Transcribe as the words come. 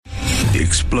The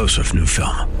explosive new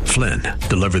film, Flynn,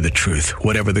 deliver the truth,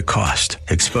 whatever the cost,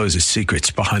 exposes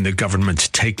secrets behind the government's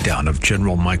takedown of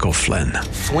General Michael Flynn.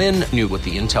 Flynn knew what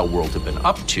the intel world had been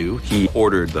up to. He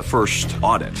ordered the first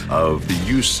audit of the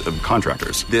use of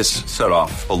contractors. This set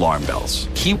off alarm bells.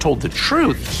 He told the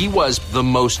truth. He was the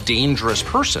most dangerous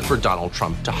person for Donald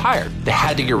Trump to hire. They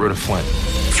had to get rid of Flynn.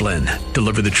 Flynn,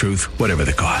 deliver the truth, whatever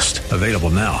the cost. Available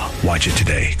now. Watch it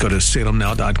today. Go to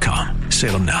salemnow.com.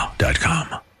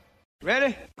 salemnow.com.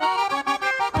 Ready?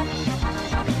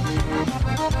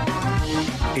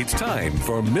 It's time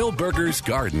for Milberger's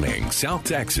Gardening, South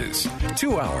Texas.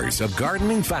 2 hours of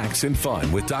gardening facts and fun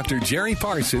with Dr. Jerry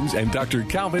Parsons and Dr.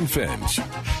 Calvin Finch.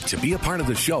 To be a part of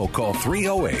the show, call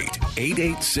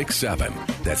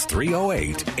 308-8867. That's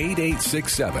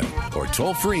 308-8867. Or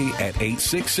toll free at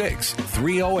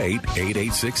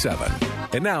 866-308-8867.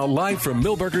 And now, live from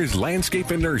Milberger's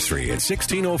Landscape and Nursery at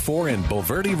 1604 and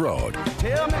Bulverde Road.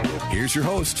 Here's your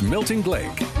host, Milton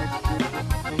Blake.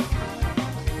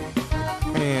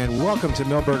 And welcome to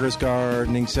Milberger's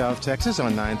Gardening, South Texas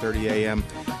on 9:30 a.m.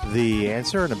 The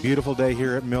Answer, and a beautiful day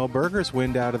here at Milberger's.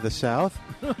 Wind out of the south.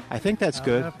 I think that's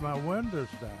good. I left my windows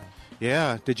down.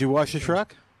 Yeah. Did you wash the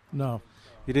truck? No.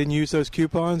 You didn't use those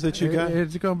coupons that you got?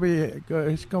 It's gonna be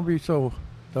so.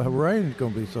 The rain's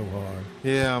gonna be so hard.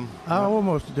 Yeah. I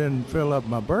almost didn't fill up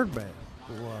my bird bath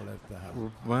before I left the house.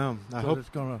 Well,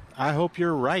 I hope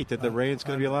you're right that the rain's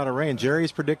going to be a lot of rain.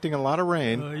 Jerry's predicting a lot of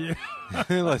rain. Yeah.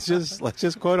 let's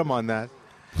just quote him on that.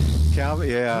 Calvin,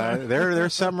 yeah,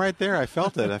 there's something right there. I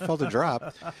felt it. I felt a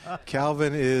drop.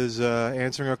 Calvin is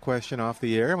answering a question off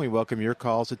the air, and we welcome your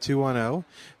calls at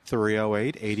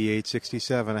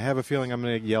 210-308-8867. I have a feeling I'm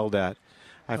going to get yelled at.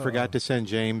 I forgot to send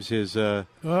James his thing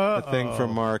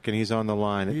from Mark, and he's on the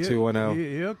line at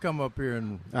 210. He'll come up here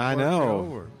and I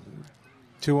know.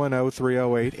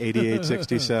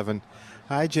 210-308-8867.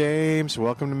 Hi, James.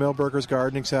 Welcome to Milberger's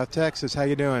Gardening, South Texas. How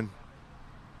you doing?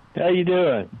 How you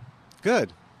doing?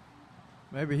 Good.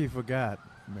 Maybe he forgot,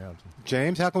 Milton.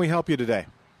 James, how can we help you today?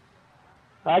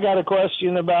 I got a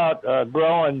question about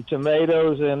growing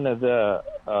tomatoes in the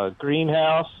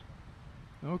greenhouse.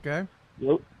 Okay.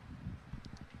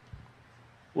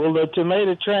 Will the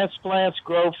tomato transplants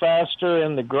grow faster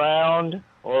in the ground,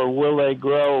 or will they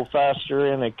grow faster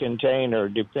in a container?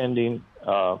 Depending,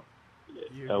 will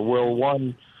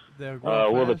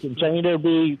the container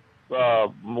be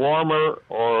warmer,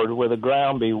 or will the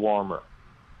ground be warmer?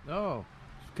 No,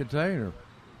 container.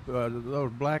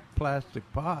 Those black plastic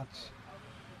pots,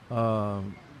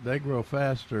 they grow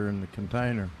faster in the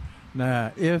container.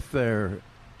 Now, if they're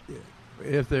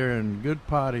in good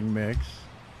potting mix,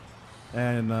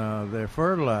 and they're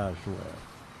fertilized well.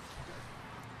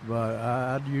 But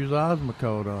I'd use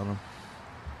Osmocote on them.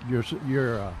 Your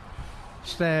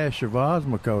stash of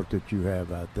Osmocote that you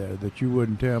have out there that you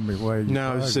wouldn't tell me where you.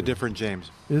 No, this is a different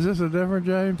James. Is this a different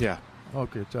James? Yeah.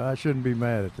 Okay, so I shouldn't be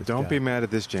mad at this. Don't be mad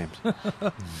at this James.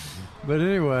 But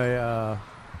anyway,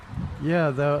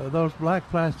 those black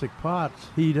plastic pots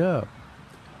heat up.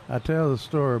 I tell the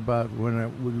story about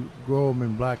when we grow them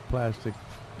in black plastic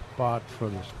pots for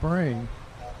the spring,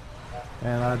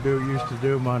 and I used to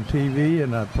do them on TV,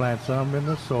 and I'd plant some in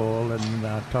the soil, and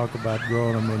I'd talk about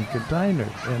growing them in containers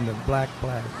in the black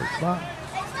plastic pot.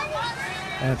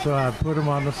 And so I'd put them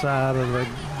on the side of the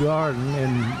garden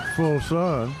in full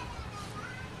sun,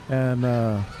 and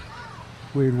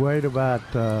we'd wait about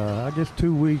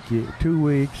 2 weeks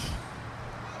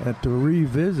to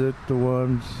revisit the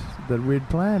ones that we'd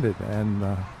planted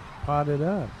and potted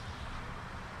up.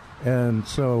 And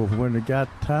so when it got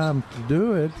time to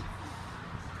do it,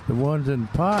 the ones in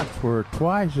pots were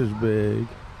twice as big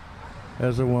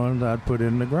as the ones I'd put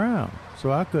in the ground.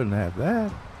 So I couldn't have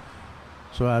that.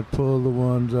 So I'd pull the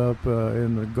ones up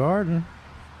in the garden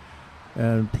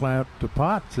and plant the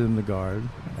pots in the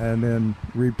garden and then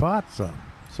repot some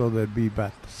so they'd be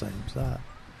about the same size.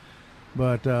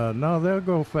 But no, they'll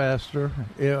go faster.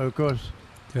 Yeah, of course.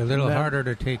 They're a little harder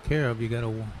to take care of. You got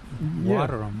to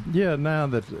water them. Yeah, now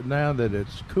that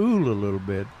it's cooled a little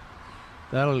bit,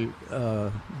 that'll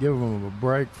give them a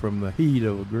break from the heat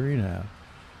of a greenhouse.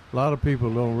 A lot of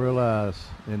people don't realize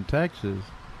in Texas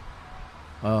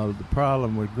the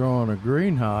problem with growing a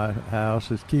greenhouse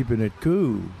is keeping it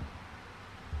cool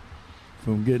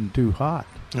from getting too hot.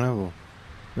 Oh,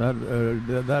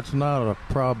 that's not a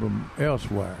problem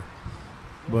elsewhere,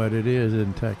 but it is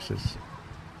in Texas.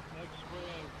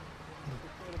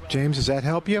 James, does that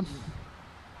help you?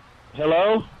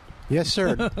 Hello? Yes,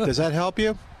 sir. Does that help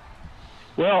you?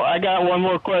 Well, I got one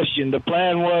more question. The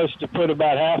plan was to put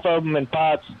about half of them in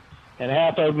pots and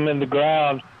half of them in the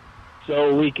ground.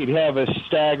 so we could have a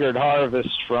staggered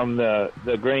harvest from the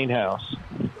greenhouse.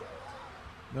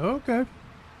 Okay,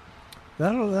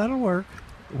 that'll work.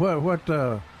 What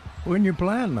when you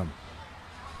plant them?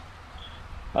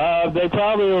 They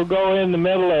probably will go in the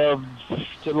middle of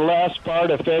to the last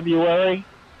part of February.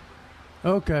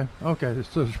 Okay,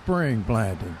 it's the spring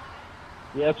planting.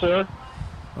 Yes, sir.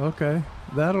 Okay,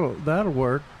 that'll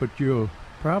work, but you'll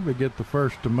probably get the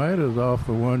first tomatoes off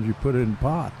the ones you put in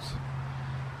pots.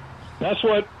 That's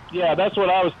what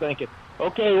I was thinking.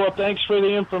 Okay, well, thanks for the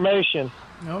information.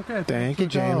 Okay, Thank you,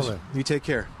 James. You take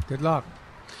care. Good luck.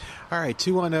 All right,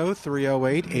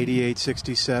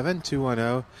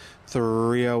 210-308-8867.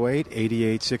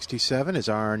 210-308-8867 is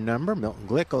our number. Milton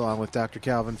Glick along with Dr.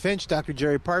 Calvin Finch, Dr.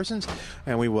 Jerry Parsons,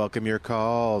 and we welcome your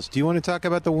calls. Do you want to talk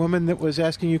about the woman that was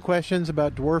asking you questions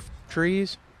about dwarf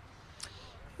trees?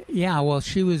 Yeah, well,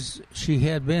 she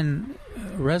had been a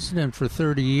resident for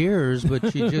 30 years,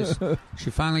 but she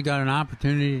finally got an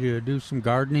opportunity to do some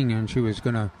gardening, and she was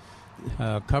going to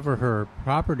cover her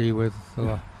property with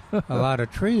a lot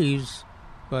of trees.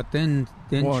 But then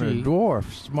wanted she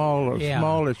dwarf, small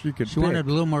as she could. She pick. wanted a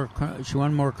little more. She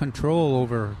wanted more control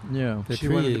over the she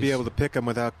trees. wanted to be able to pick them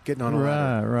without getting on a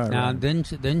ladder. Right. Now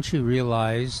then she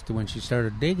realized when she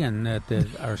started digging that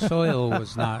our soil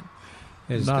was not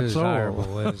as Not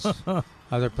desirable as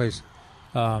other places,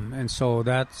 and so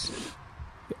that's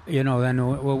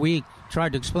Then what we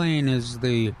tried to explain is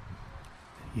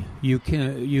you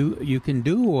can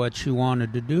do what you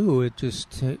wanted to do. It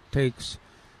just takes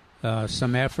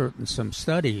some effort and some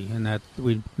study, and that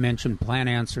we mentioned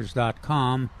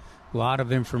plantanswers.com, a lot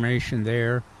of information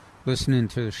there, listening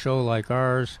to a show like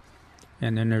ours,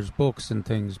 and then there's books and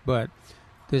things. But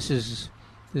this is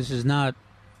not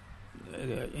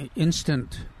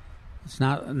instant. It's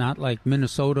not like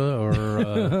Minnesota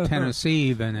or Tennessee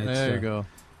even. It's, there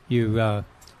you go.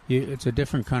 It's a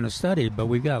different kind of study, but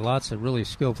we've got lots of really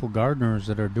skillful gardeners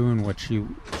that are doing what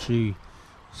she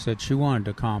said she wanted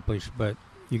to accomplish. But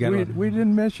you got we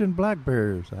didn't mention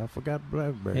blackberries. I forgot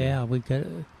blackberries. Yeah, we got.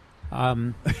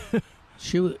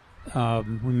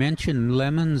 We mentioned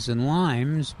lemons and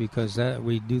limes because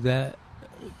we do that.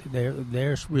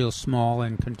 They're real small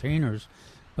in containers,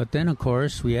 but then of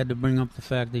course we had to bring up the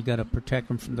fact that you got to protect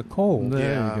them from the cold.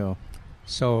 There you go.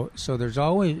 So there's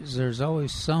always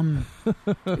some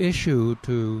issue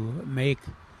to make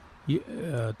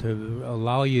to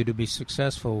allow you to be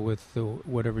successful with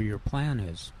whatever your plan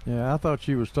is. Yeah, I thought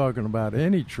she was talking about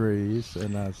any trees,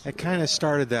 and it kind of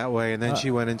started that way, and then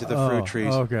she went into the fruit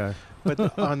trees. Okay.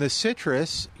 But on the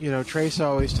citrus, Trace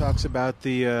always talks about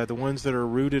the ones that are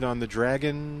rooted on the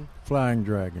dragon. Flying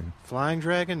dragon. Flying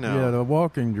dragon? No. Yeah, the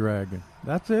walking dragon.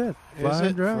 That's it.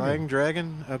 Flying dragon. Flying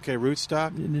dragon? Okay,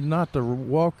 rootstock? Not the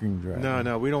walking dragon.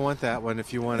 No, we don't want that one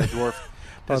if you want a dwarf.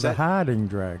 The hiding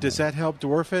dragon. Does that help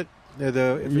dwarf it? If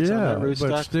it's on that rootstock?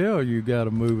 But still, you got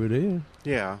to move it in.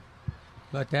 Yeah.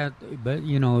 But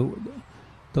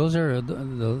those are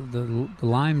the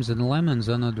limes and lemons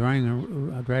on the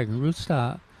dragon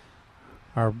rootstock.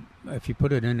 If you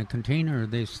put it in a container,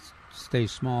 they stay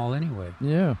small anyway.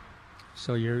 Yeah.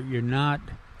 So you're not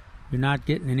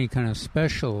getting any kind of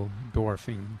special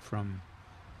dwarfing from.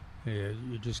 You're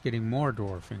just getting more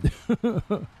dwarfing.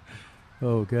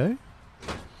 Okay.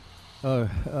 I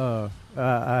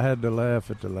had to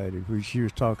laugh at the lady. She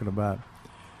was talking about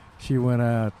she went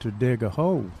out to dig a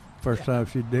hole. First time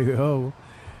she dig a hole,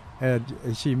 and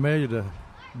she made a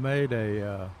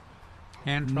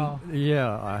hand trowel.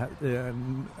 Yeah,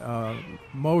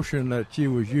 motion that she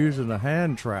was using a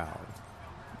hand trowel,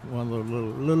 one of the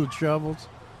little shovels.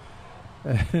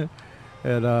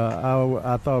 And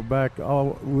I thought back.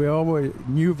 We always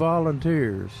new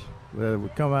volunteers that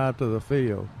would come out to the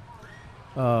field.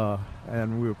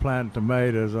 And we were planting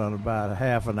tomatoes on about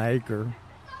half an acre,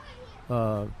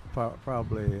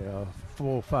 probably 4,000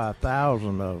 or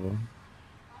 5,000 of them.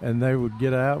 And they would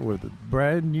get out with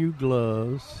brand new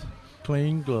gloves,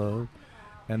 clean gloves,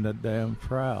 and a damn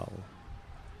trowel.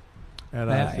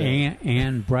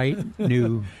 And bright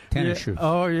new tennis shoes.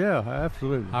 Oh, yeah,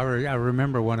 absolutely. I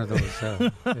remember one of those.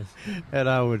 And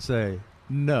I would say,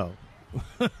 no,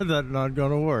 that's not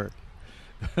going to work.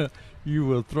 You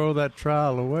will throw that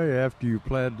trowel away after you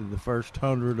planted the first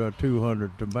 100 or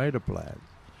 200 tomato plants.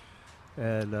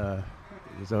 And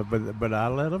but I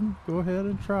let them go ahead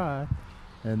and try.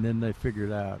 And then they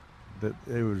figured out that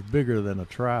it was bigger than a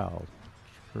trowel.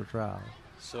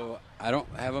 So I don't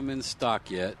have them in stock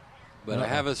yet, but I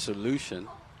have a solution.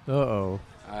 Uh-oh.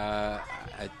 I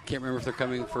can't remember if they're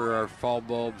coming for our fall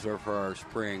bulbs or for our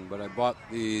spring, but I bought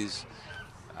these,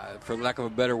 for lack of a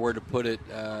better word to put it,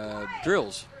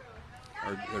 drills.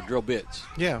 or drill bits.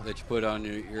 Yeah. That you put on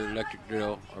your electric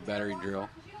drill or battery drill.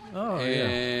 Oh,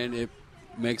 and it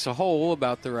makes a hole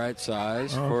about the right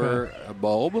size for a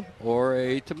bulb or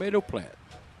a tomato plant.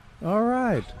 All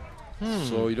right.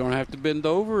 So you don't have to bend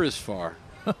over as far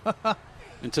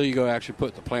until you go actually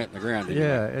put the plant in the ground.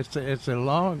 Yeah, it's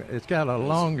got a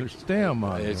longer stem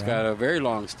on it. It's right? got a very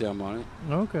long stem on it.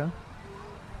 Okay.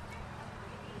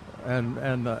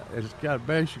 And it's got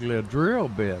basically a drill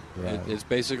bit. Right? It's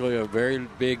basically a very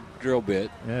big drill bit.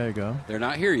 There you go. They're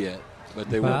not here yet, but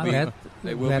they will be.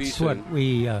 They will be that's soon. what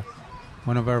we.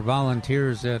 One of our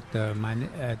volunteers on the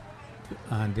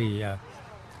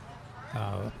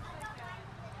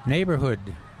neighborhood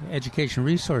education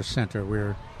resource center, we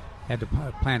had to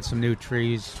plant some new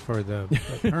trees for the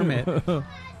permit,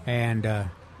 and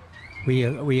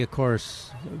we of course,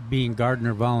 being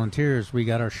gardener volunteers, we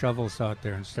got our shovels out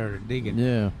there and started digging.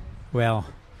 Yeah. Well,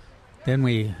 then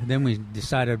we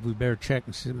decided we better check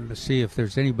and see if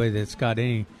there's anybody that's got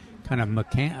any kind of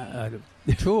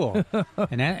tool,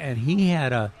 and he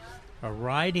had a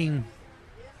riding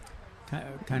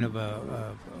kind of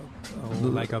a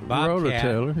like a bobcat,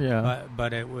 rototiller, yeah.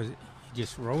 but it was, he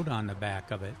just rode on the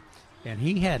back of it, and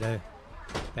he had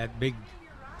that big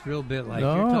drill bit like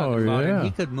you're talking about, and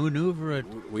he could maneuver it.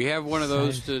 We have one of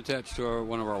those to attach to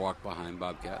one of our walk-behind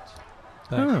bobcats.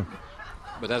 But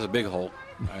that's a big hole.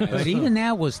 But even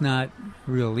that was not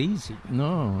real easy.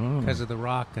 No. Because of the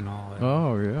rock and all that.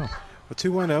 Oh, yeah. Well,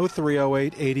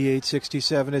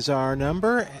 210-308-8867 is our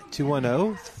number.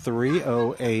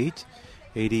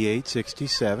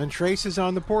 210-308-8867. Trace is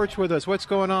on the porch with us. What's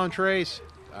going on, Trace?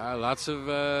 Lots of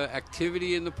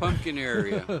activity in the pumpkin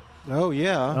area. Oh,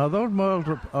 yeah. Are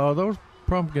those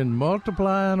pumpkins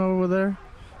multiplying over there?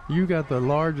 You got the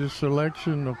largest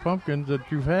selection of pumpkins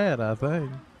that you've had, I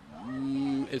think.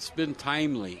 It's been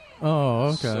timely. Oh,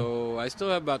 okay. So I still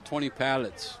have about 20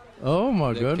 pallets. Oh,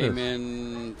 my goodness. Came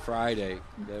in Friday.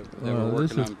 That we're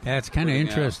working on. That's kind of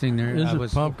interesting. This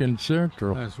is Pumpkin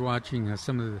Central. I was watching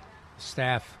some of the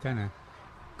staff kind of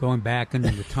going back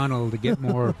into the tunnel to get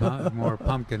more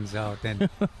pumpkins out, and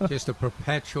just a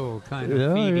perpetual kind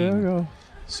of feeding. Yeah.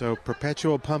 So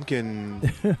perpetual pumpkin.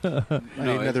 I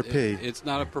need another P. It's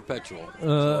not a perpetual.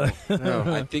 No.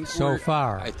 I think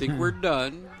far. I think we're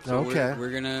done. So okay.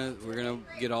 We're gonna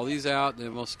get all these out,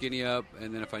 then we'll skinny up,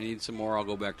 and then if I need some more, I'll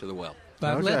go back to the well.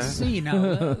 But let's see now.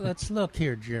 Let's look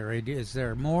here, Jerry. Is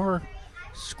there more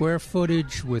square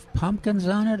footage with pumpkins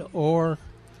on it or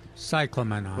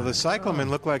cyclamen on it? Well, the cyclamen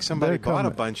look like somebody bought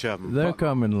a bunch of them. They're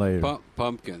coming later.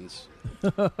 Pumpkins.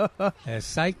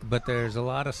 But there's a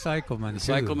lot of cyclamen. The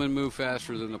cyclamen move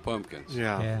faster than the pumpkins.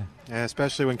 Yeah,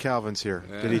 especially when Calvin's here.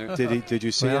 Did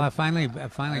you see him? I finally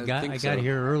got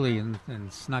here early and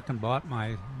snuck and bought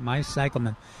my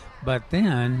cyclamen, but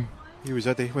then he was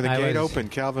when the gate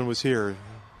opened. Calvin was here.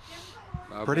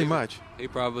 Pretty much. He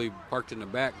probably parked in the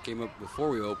back, and came up before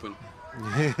we opened.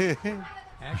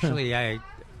 Actually, I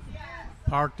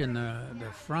parked in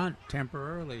the front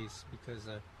temporarily because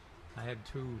I had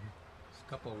a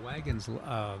couple of wagons,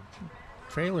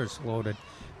 trailers loaded.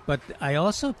 But I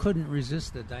also couldn't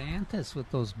resist the dianthus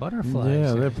with those butterflies.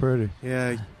 Yeah, they're pretty.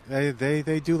 Yeah,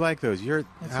 they do like those. Were you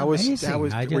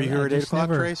here at 8 o'clock,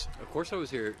 Trace? Of course I was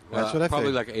here. That's what I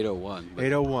probably think. like 8:01.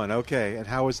 8:01, okay. And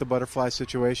how was the butterfly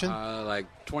situation? Like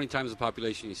 20 times the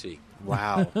population you see.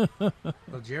 Wow.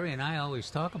 Well, Jerry and I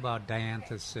always talk about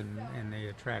dianthus and they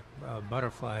attract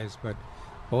butterflies, but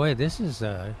boy, this is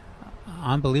an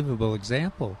unbelievable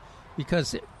example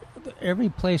because every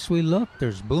place we look,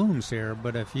 there's blooms here.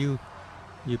 But if you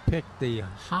pick the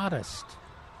hottest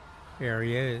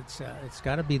area, it's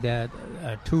got to be that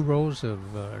 2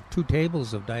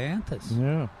 tables of dianthus.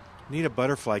 Yeah, need a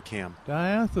butterfly cam.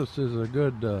 Dianthus is a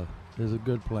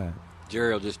good plant.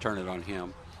 Jerry will just turn it on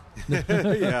him.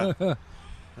 Yeah.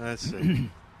 Let's see.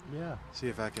 Yeah. See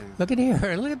if I can. Look at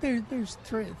here. Look at there. There's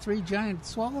three giant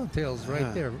swallowtails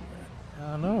right there.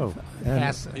 I know.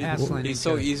 He's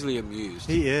so easily amused.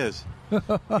 He is.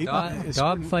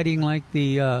 Dog fighting like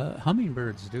the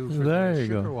hummingbirds do for the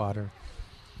sugar water.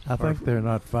 I think they're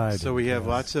not fighting. So we have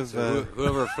lots of...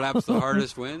 whoever flaps the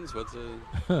hardest wins?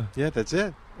 Yeah, that's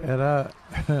it. And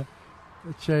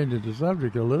changing the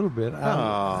subject a little bit.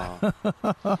 I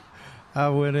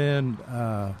went in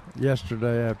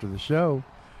yesterday after the show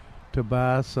to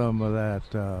buy some of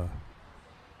that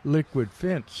liquid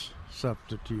fence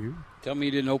substitute. Tell me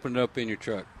you didn't open it up in your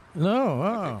truck. No,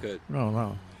 okay, good.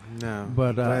 No.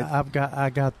 But I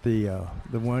got the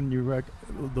one you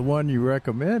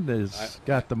recommend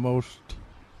got the most.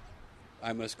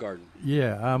 I Must Garden.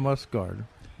 Yeah, I Must Garden.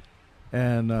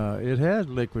 And it has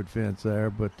liquid fence there,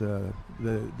 but the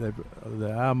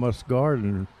I Must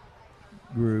Garden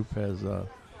group has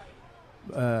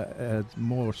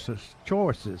more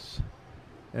choices.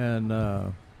 And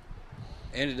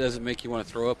it doesn't make you want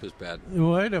to throw up as bad.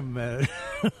 Wait a minute.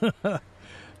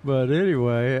 But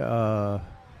anyway,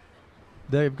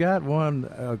 they've got one.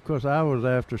 Of course, I was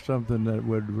after something that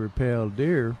would repel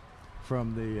deer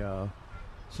from the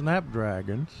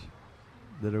snapdragons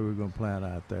that we were going to plant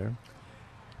out there.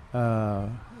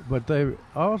 But they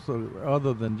also,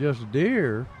 other than just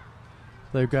deer,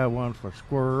 they've got one for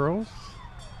squirrels,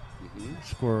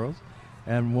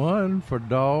 and one for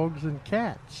dogs and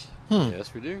cats.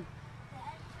 Yes, we do.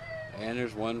 And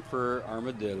there's one for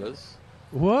armadillos.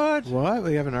 What?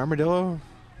 We have an armadillo?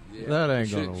 Yeah, that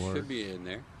ain't going to work. Should be in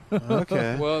there.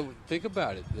 Okay. Well, think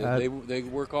about it. They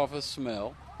work off a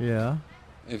smell. Yeah.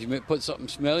 If you put something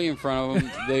smelly in front of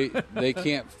them, they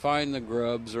can't find the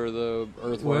grubs or the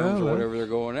earthworms or whatever they're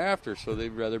going after, so they'd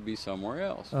rather be somewhere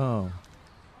else. Oh.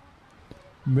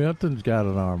 Milton's got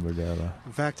an armadillo.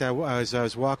 In fact, I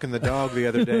was walking the dog the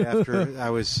other day after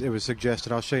it was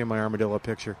suggested. I'll show you my armadillo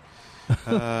picture.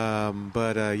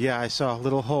 But I saw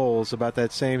little holes about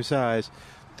that same size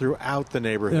throughout the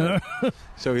neighborhood.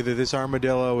 So either this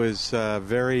armadillo is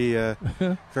very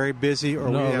busy, or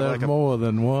we have like more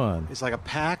than one. It's like a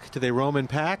pack. Do they roam in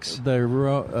packs?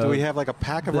 Do we have like a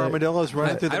pack of armadillos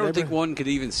running through the neighborhood? I don't think one could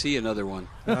even see another one.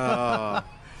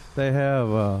 They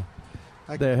have.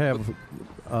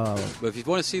 But if you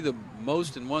want to see the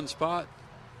most in one spot,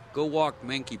 go walk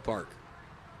Menke Park.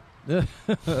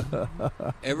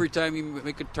 Every time you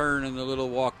make a turn in the little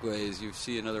walkways, you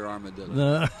see another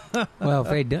armadillo. Well,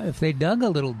 if they dug a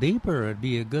little deeper, it'd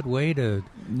be a good way to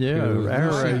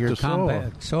aerate your the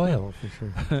compact soil for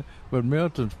sure. But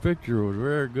Milton's picture was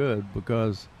very good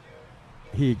because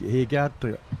he got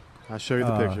the. I'll show you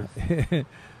the picture.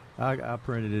 I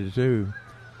printed it too.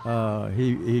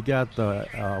 He got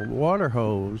the water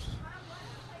hose.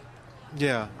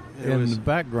 Yeah. In the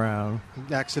background,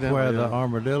 accidentally, where the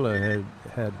armadillo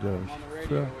had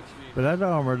but that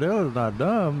armadillo's not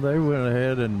dumb. They went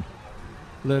ahead and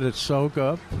let it soak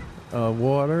up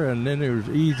water, and then it was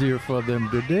easier for them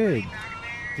to dig.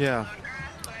 Yeah.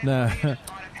 Now,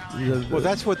 well,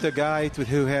 that's what the guy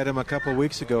who had him a couple of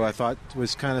weeks ago, I thought,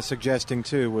 was kind of suggesting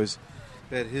too, was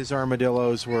that his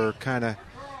armadillos were kind of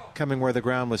coming where the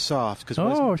ground was soft.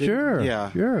 Sure.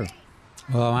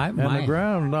 Well, the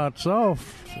ground's not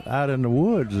soft out in the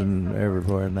woods and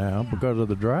everywhere now because of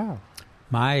the drought.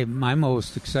 My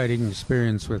most exciting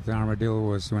experience with the armadillo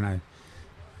was when I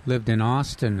lived in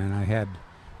Austin and I had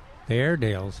the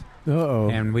Airedales. Uh-oh.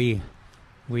 And we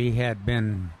had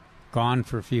been gone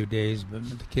for a few days, but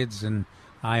the kids and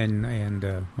I and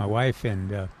my wife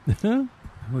and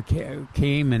we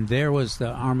came, and there was the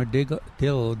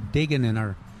armadillo digging in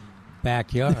our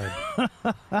backyard.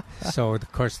 So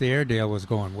of course the Airedale was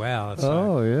going well.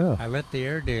 So I let the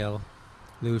Airedale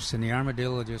loose, and the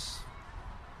armadillo just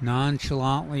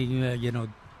nonchalantly,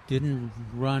 didn't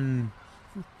run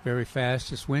very fast.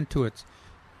 Just went to its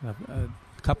a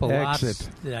couple lots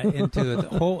into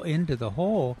the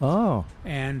hole. Oh,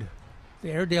 and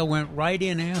the Airedale went right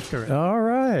in after it. All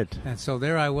right. And so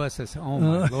there I was. I said, oh,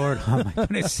 my Lord, how am I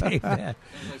going to save that?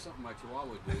 Sounds like something my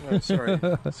Chihuahua would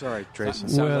do. Sorry, Tracy.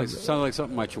 Sounds like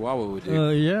something my Chihuahua would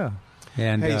do. Yeah.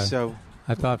 And so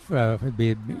I thought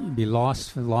it'd be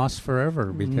lost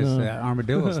forever because the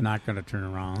armadillo's not going to turn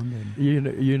around.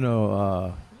 And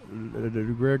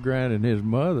Greg Grant and his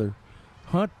mother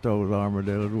hunt those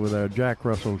armadillos with our Jack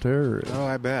Russell Terriers. Oh,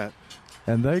 I bet.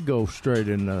 And they go straight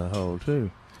in the hole,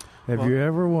 too. Have you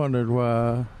ever wondered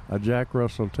why a Jack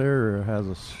Russell Terrier has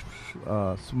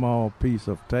a small piece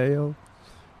of tail?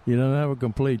 You don't have a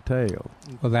complete tail.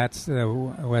 Well, that's the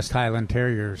West Highland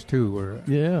Terriers too.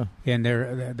 And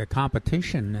the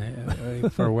competition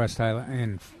for West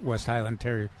Highland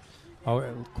Terrier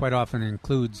quite often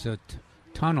includes a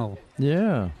tunnel.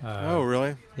 Yeah. Oh,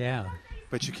 really? Yeah.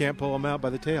 But you can't pull them out by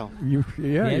the tail. You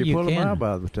pull them out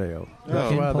by the tail.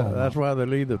 That's why they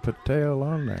leave the tail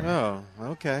on there. Oh,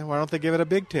 okay. Why don't they give it a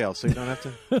big tail so you don't have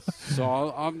to? So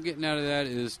all I'm getting out of that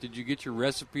is, did you get your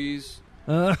recipes?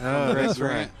 That's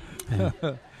right.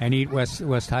 And eat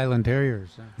West Highland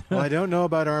Terriers. Well, I don't know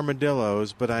about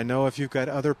armadillos, but I know if you've got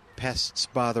other pests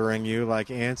bothering you,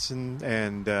 like ants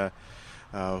and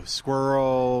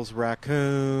squirrels,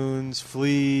 raccoons,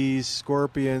 fleas,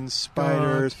 scorpions,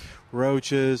 spiders,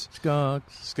 roaches,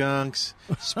 skunks.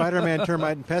 Spider-Man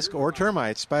termite and pest or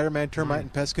termites. Spider-Man termite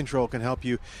and pest control can help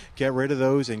you get rid of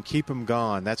those and keep them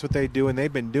gone. That's what they do, and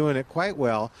they've been doing it quite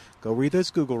well. Go read those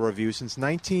Google reviews. Since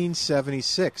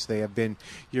 1976, they have been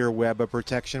your web of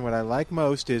protection. What I like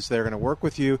most is they're going to work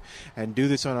with you and do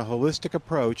this on a holistic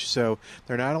approach. So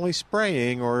they're not only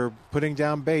spraying or putting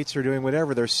down baits or doing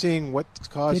whatever. They're seeing what's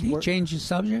caused. Did he change the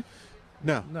subject?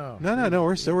 No.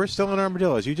 We're still in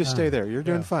armadillos. You just stay there. You're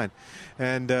doing fine.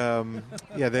 And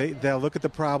they'll look at the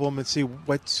problem and see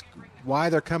why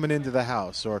they're coming into the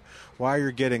house or why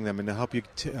you're getting them, and to help you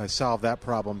solve that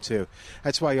problem too.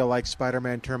 That's why you'll like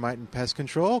Spider-Man Termite and Pest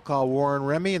Control. Call Warren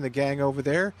Remy and the gang over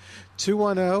there,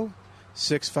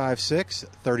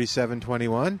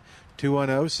 210-656-3721.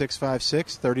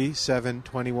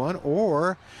 210-656-3721,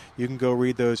 or you can go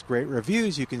read those great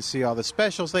reviews. You can see all the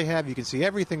specials they have. You can see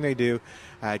everything they do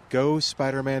at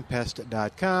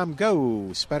GoSpidermanPest.com.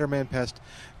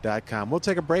 GoSpidermanPest.com. We'll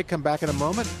take a break, come back in a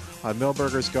moment on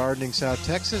Milberger's Gardening, South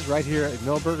Texas, right here at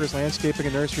Milberger's Landscaping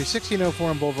and Nursery, 1604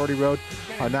 on Boulevardy Road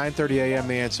on 9:30 a.m.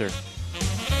 The Answer.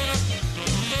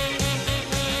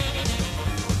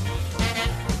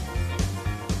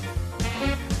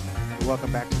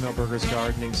 Welcome back to Milberger's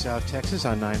Gardening, South Texas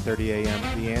on 9:30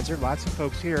 a.m. The Answer. Lots of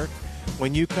folks here.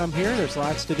 When you come here, there's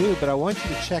lots to do, but I want you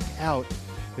to check out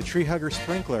the Tree Hugger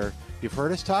Sprinkler. You've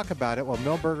heard us talk about it. Well,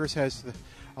 Milberger's has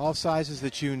all sizes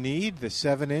that you need, the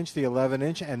 7-inch, the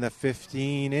 11-inch, and the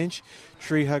 15-inch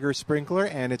Tree Hugger Sprinkler,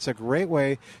 and it's a great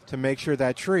way to make sure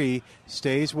that tree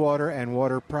stays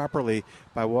watered properly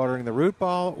by watering the root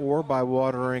ball or by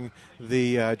watering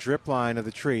the drip line of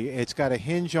the tree. It's got a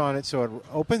hinge on it, so it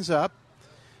opens up,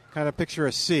 kind of picture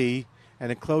a C,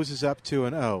 and it closes up to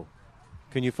an O.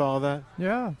 Can you follow that?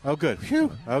 Yeah. Oh, good.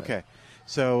 Phew. Okay.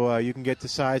 So you can get the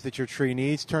size that your tree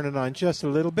needs. Turn it on just a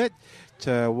little bit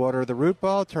to water the root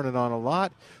ball. Turn it on a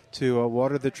lot to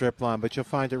water the drip line. But you'll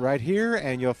find it right here,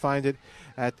 and you'll find it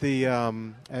at the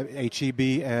at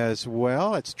H-E-B as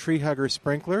well. It's Tree Hugger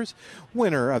Sprinklers,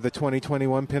 winner of the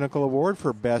 2021 Pinnacle Award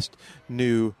for Best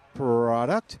New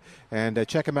Product. And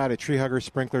check them out at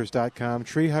treehuggersprinklers.com,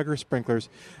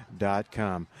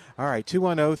 treehuggersprinklers.com. All right,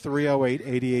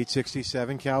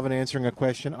 210-308-8867. Calvin answering a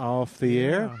question off the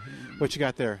air. What you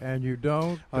got there? And you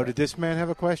don't? Oh, did this man have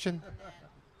a question?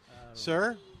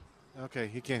 Sir? Okay,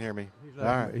 he can't hear me. All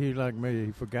right. He's like me.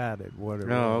 He forgot it.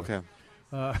 Whatever. Oh,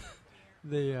 okay.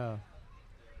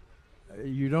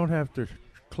 You don't have to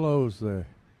close the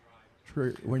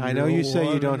tree. I know you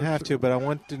say you don't have to, but I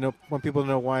want people to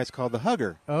know why it's called the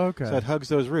hugger. Okay. So it hugs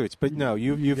those roots. But no,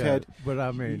 you've had. But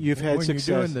I mean, you've had when success.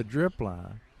 you're doing the drip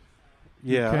line,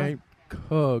 yeah, you can't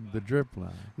hug the drip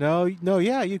line. No,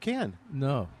 yeah, you can.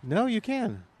 No, you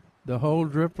can. The whole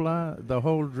drip line,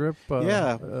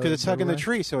 yeah, because it's hugging the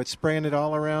tree, so it's spraying it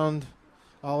all around,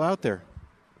 all out there.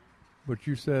 But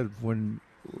you said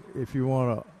if you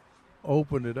want to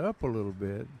open it up a little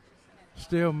bit,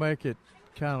 still make it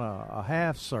kind of a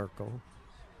half circle.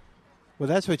 Well,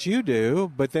 that's what you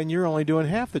do, but then you're only doing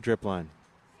half the drip line.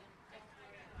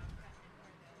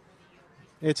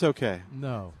 It's okay.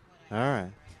 No. All right.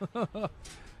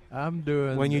 I'm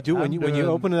doing when you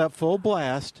open it up full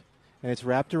blast and it's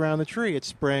wrapped around the tree, it's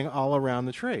spraying all around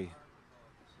the tree.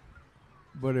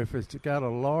 But if it's got a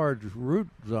large root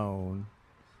zone,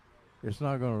 it's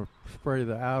not going to spray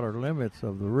the outer limits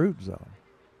of the root zone.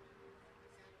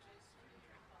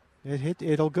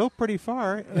 It'll go pretty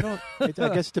far. I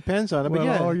guess it depends on it. Well, but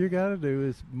yeah. all you got to do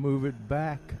is move it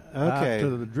back out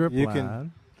to the drip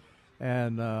line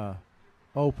and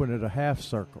open it a half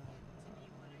circle.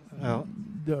 Oh.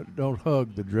 Don't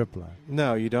hug the drip line.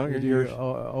 No, you don't. You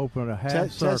open a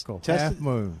half circle, half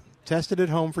moon. Test it at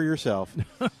home for yourself.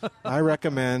 I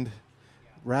recommend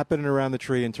wrapping it around the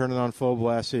tree and turn it on full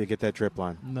blast so you get that drip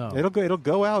line. No, it'll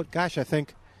go out. Gosh, I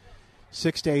think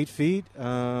 6 to 8 feet.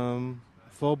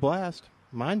 Full blast.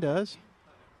 Mine does.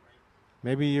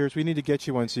 Maybe yours. We need to get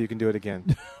you one so you can do it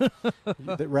again.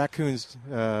 The raccoons.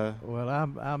 Well,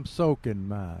 I'm soaking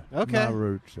my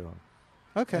roots on.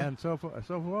 Okay. And so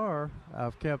far,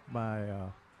 I've kept my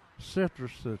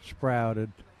citrus that sprouted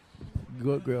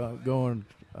going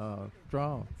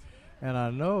strong, and I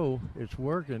know it's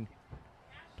working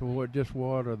to just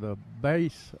water the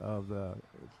base of the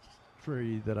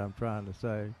tree that I'm trying to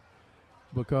say,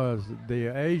 because the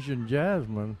Asian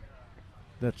jasmine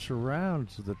that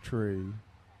surrounds the tree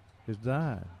is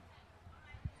dying,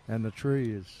 and the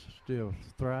tree is still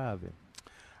thriving.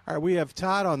 All right, we have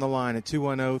Todd on the line at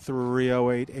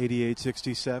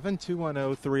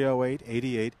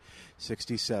 210-308-8867,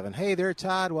 210-308-8867. Hey there,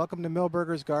 Todd. Welcome to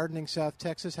Milberger's Gardening, South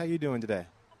Texas. How you doing today?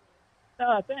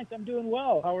 Thanks. I'm doing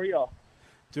well. How are y'all?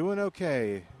 Doing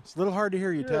okay. It's a little hard to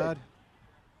hear you, Good.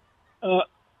 Todd.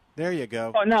 There you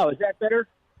go. Oh, no, is that better?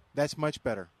 That's much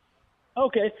better.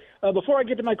 Okay. Before I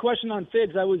get to my question on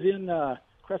figs, I was in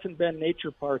Crescent Bend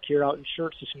Nature Park here out in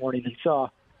Schertz this morning and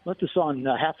must have saw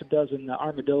half a dozen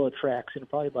armadillo tracks in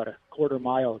probably about a quarter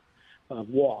mile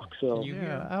walk. So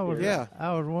I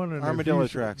was wondering. Armadillo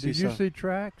tracks. Did you see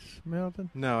tracks, Milton?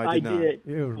 No, I did not. Did.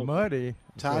 It was muddy.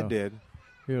 Todd did.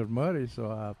 It was muddy,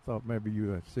 so I thought maybe you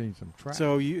had seen some tracks.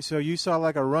 So you saw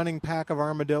like a running pack of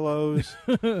armadillos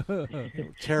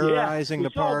terrorizing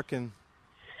the park and.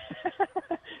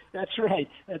 That's right.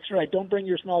 Don't bring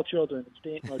your small children.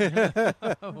 Wait a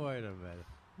minute.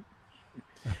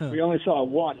 We only saw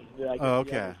one. I guess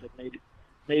okay.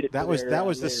 Made it that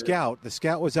was the scout. The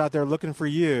scout was out there looking for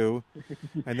you,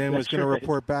 and then was going to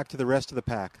report back to the rest of the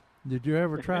pack. Did you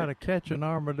ever try to catch an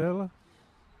armadillo?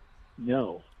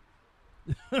 No.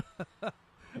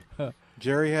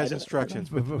 Jerry has instructions.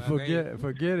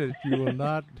 Forget it. You will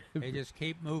not. They just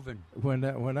keep moving. When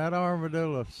that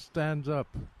armadillo stands up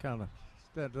and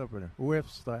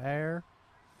whiffs the air,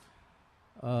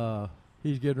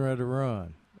 he's getting ready to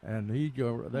run, and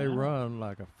they run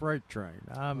like a freight train.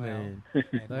 I mean,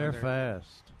 they're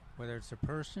fast. Whether it's a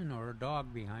person or a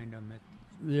dog behind them,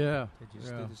 they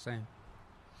just do the same.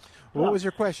 What was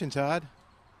your question, Todd?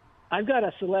 I've got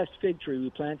a Celeste fig tree.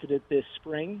 We planted it this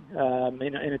spring, and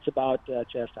it's about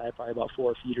chest high, probably about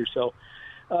 4 feet or so.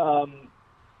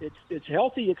 It's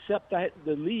healthy, except that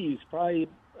the leaves, probably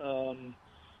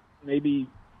maybe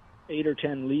 8 or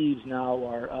 10 leaves now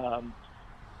are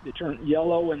they turn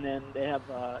yellow, and then they have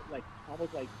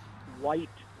almost like white.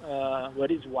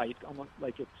 What is white? Almost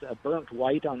like it's burnt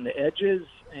white on the edges.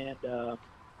 And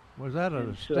was that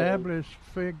an established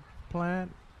fig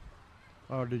plant?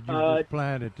 Or did you just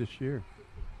plant it this year?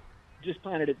 Just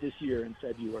planted it this year in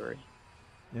February.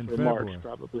 In or February? March,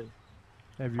 probably.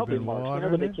 Have you probably been March,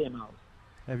 watering whenever it? they came out.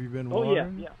 Have you been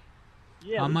watering it? it?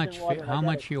 Yeah. How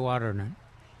much you watering it?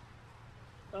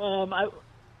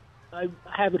 I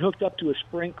have it hooked up to a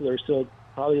sprinkler, so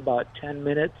probably about 10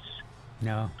 minutes.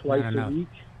 No, twice not a enough. week.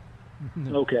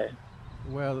 Okay.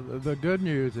 Well, the good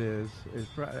news is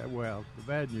the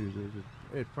bad news is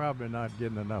it's probably not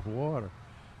getting enough water.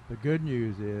 The good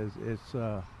news is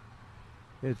the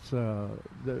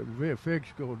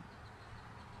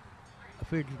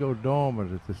figs go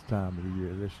dormant at this time of the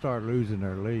year. They start losing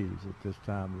their leaves at this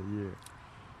time of the year.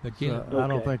 But I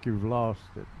don't think you've lost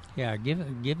it. Yeah, give it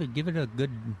a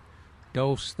good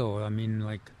dose though. I mean,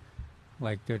 like the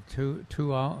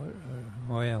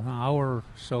an hour or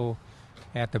so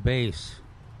at the base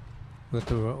with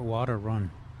the water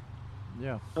run.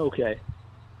 Yeah. Okay.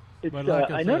 It's, Like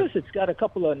I I noticed it's got a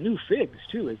couple of new figs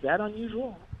too. Is that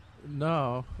unusual?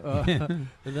 No, Don't.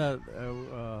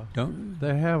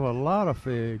 they have a lot of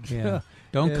figs. Yeah.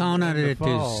 Don't count on it to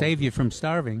fall. save you from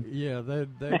starving. Yeah, they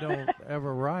don't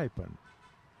ever ripen.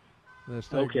 They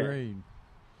stay green.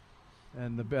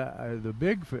 And the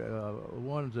big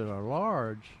ones that are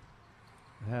large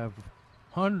have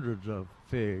hundreds of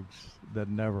figs that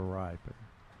never ripen,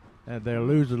 and they'll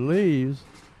lose the leaves,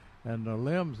 and the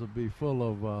limbs will be full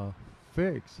of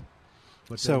figs,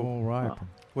 but they won't ripen.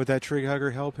 Would that tree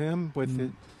hugger help him with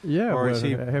it? Yeah, or is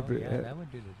he? that would do the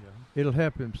job. It'll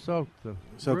help him soak the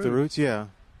roots. Yeah.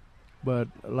 But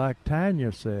like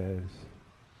Tanya says,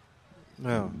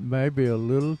 no, maybe a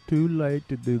little too late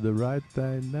to do the right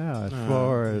thing now as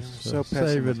far as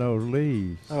saving those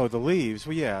leaves. Oh, the leaves.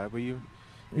 Well, yeah, but you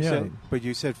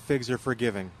said figs are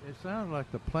forgiving. It sounds like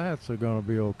the plants are going to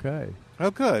be okay.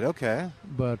 Oh, good. Okay.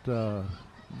 But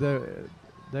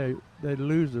they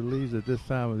lose the leaves at this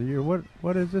time of the year.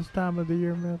 What is this time of the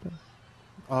year, Milton?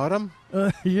 Autumn?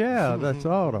 Yeah, that's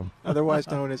autumn. Otherwise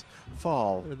known as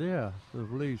fall. Yeah, the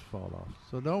leaves fall off.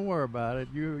 So don't worry about it.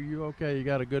 You okay? You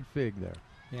got a good fig there.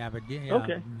 Yeah, but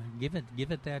give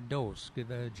it that dose.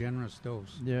 Give it a generous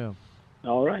dose. Yeah.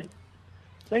 All right.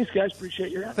 Thanks, guys.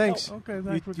 Appreciate your help. Thanks. Okay,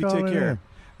 thanks for you calling take care. in.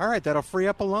 All right, that'll free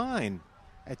up a line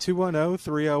at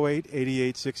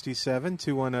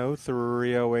 210-308-8867,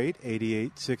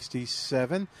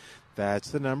 210-308-8867.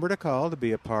 That's the number to call to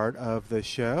be a part of the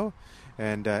show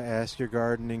and ask your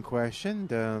gardening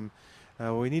question.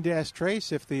 We need to ask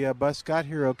Trace if the bus got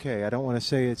here okay. I don't want to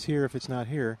say it's here if it's not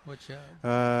here. Which?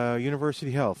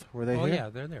 University Health. Were they here? Oh, yeah,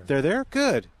 they're there. They're there?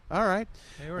 Good. All right.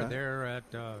 They were there at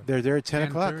they're there at 10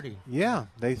 o'clock. 10:30. Yeah,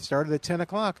 they started at 10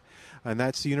 o'clock. And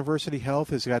that's the University Health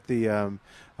has got the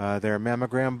their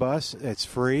mammogram bus. It's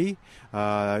free.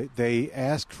 They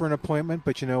asked for an appointment,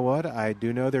 but you know what? I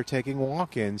do know they're taking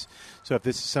walk-ins. So if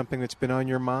this is something that's been on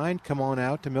your mind, come on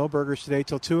out to Millburgers today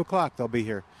till 2 o'clock. They'll be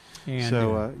here. And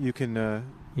so you can...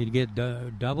 you'd get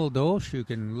double dose. You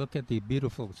can look at the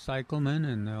beautiful cyclamen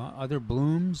and other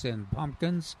blooms and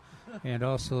pumpkins, and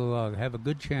also have a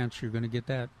good chance you're going to get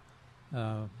that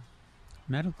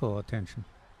medical attention.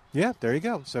 Yeah, there you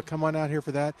go. So come on out here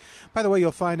for that. By the way,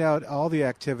 you'll find out all the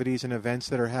activities and events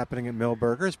that are happening at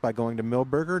Millburgers by going to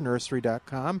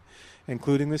millburgernursery.com,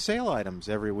 including the sale items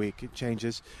every week. It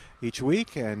changes each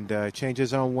week and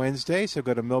changes on Wednesday, so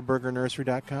go to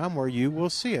millburgernursery.com where you will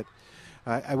see it.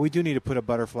 We do need to put a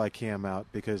butterfly cam out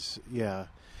because, yeah,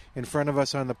 in front of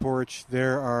us on the porch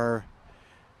there are,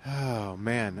 oh,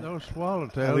 man. Those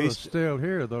swallowtails are still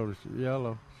here, those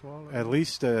yellow swallowtails. At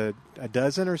least a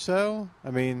dozen or so.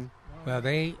 I mean... Well,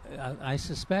 I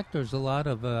suspect there's a lot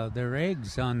of their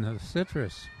eggs on the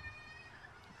citrus.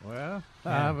 Well, I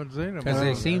haven't seen them. Because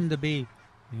they seem to be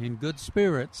in good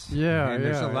spirits. Yeah, and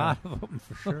there's a lot of them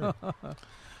for sure. All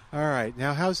right.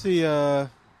 Now, how's the...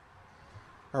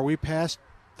 are we past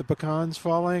the pecans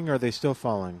falling, or are they still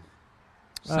falling?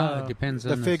 It depends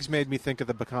on the figs made me think of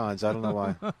the pecans. I don't know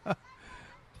why.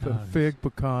 Fig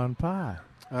pecan pie.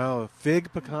 Oh,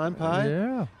 fig pecan pie?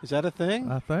 Yeah. Is that a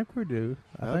thing? I think we do.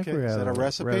 I think we Is have that a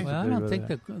recipe? Well, I don't think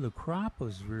the crop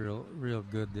was real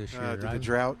good this year. Did the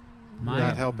drought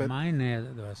not help it? Mine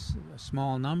had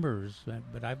small numbers,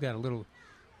 but I've got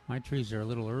my trees are a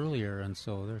little earlier, and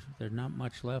so there's not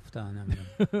much left on them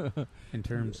in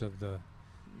terms of the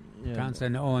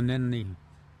constant. Oh, and then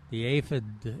the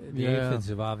aphids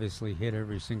have obviously hit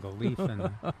every single leaf. And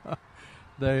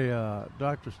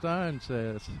Dr. Stein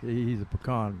says he's a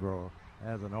pecan grower,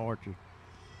 has an orchard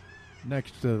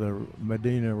next to the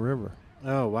Medina River.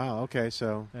 Oh, wow. Okay,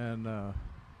 so... And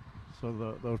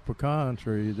those pecan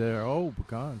trees, they're old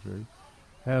pecan trees,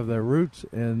 have their roots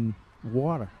in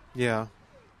water. Yeah.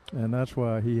 And that's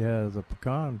why he has a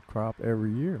pecan crop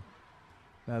every year.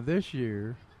 Now, this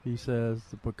year, he says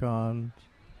the pecans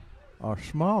are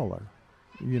smaller.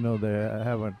 You know, they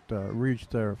haven't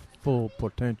reached their full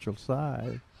potential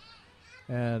size,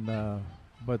 and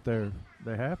but they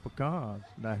have pecans.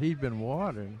 Now, he's been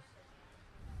watering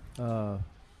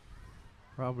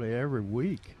probably every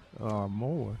week or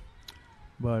more,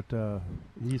 but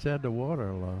he's had to water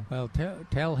a lot. Well,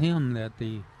 tell him that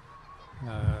the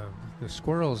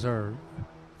squirrels are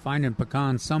finding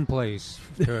pecans someplace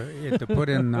to put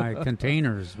in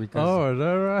containers. Because, oh, is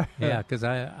that right? Yeah, because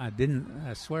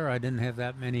I swear I didn't have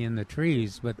that many in the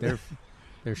trees, but they're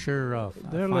sure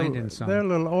finding some. They're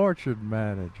little orchard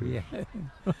managers. Yeah,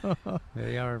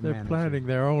 they are. They're planting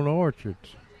their own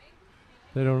orchards.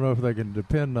 They don't know if they can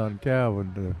depend on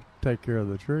Calvin to take care of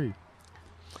the tree.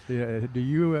 Yeah, do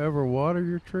you ever water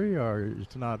your tree, or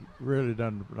it's not really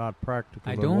not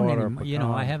practical? I don't anymore. You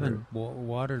know, I haven't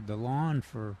watered the lawn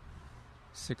for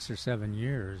 6 or 7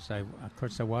 years. Of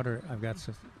course, I've got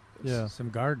some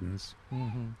gardens.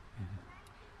 Mm-hmm.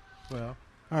 Well,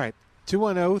 all right.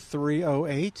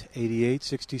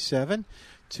 210-308-8867.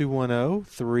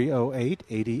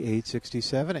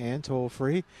 210-308-8867 and toll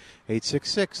free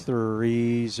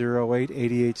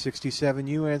 866-308-8867.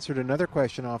 You answered another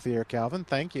question off the air, Calvin.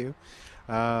 Thank you.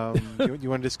 You want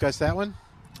to discuss that one,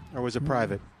 or was it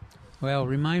private? Well,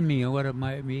 remind me of what it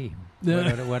might be.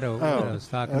 What I was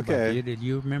talking about. Did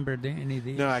you remember any of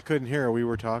these? No, I couldn't hear. We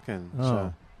were talking.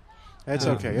 So that's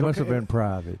okay. It must have been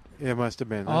private. It must have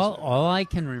been. All I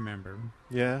can remember.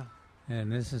 Yeah.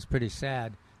 And this is pretty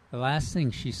sad. The last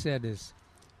thing she said is,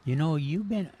 you know,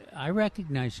 I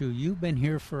recognize you. You've been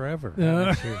here forever.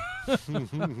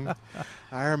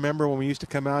 I remember when we used to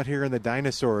come out here in the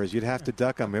dinosaurs. You'd have to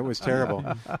duck them. It was terrible.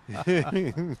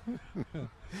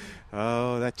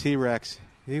 Oh, that T-Rex.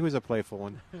 He was a playful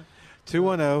one.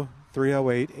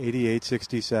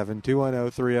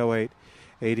 210-308-8867.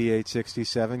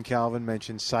 210-308-8867. Calvin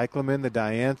mentioned cyclamen, the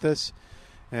dianthus,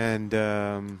 and...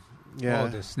 yeah. Oh,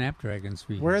 the snapdragons.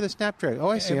 Where are the snapdragons? Oh,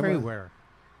 I see them everywhere.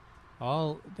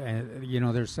 All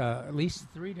there's at least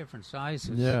 3 different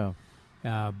sizes. Yeah.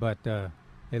 But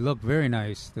they look very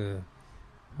nice. The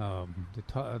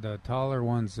taller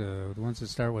ones, the ones that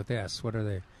start with S. What are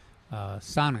they?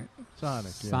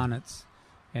 Sonnets.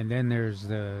 And then there's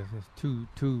the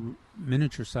two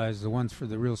miniature size, the ones for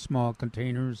the real small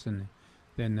containers, and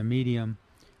then the medium.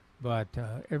 But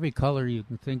every color you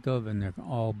can think of, and they're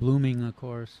all blooming, of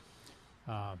course.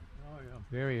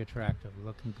 Very attractive,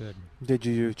 looking good. Did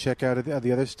you check out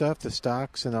the other stuff, the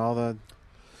stocks and all the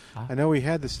I know we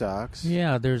had the stocks.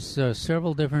 Yeah, there's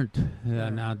several different.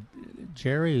 Now,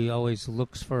 Jerry always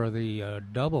looks for the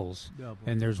doubles,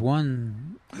 and there's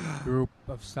one group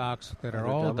of stocks that are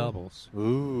all doubles.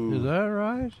 Ooh, is that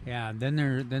right? Yeah. And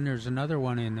then there's another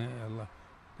one in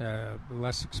the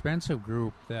less expensive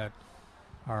group that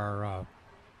are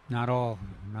not all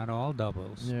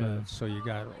doubles. Yeah. So you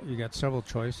got several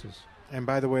choices. And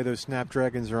by the way, those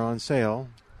Snapdragons are on sale.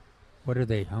 What are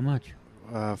they? How much?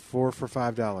 4 for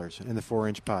 $5 in the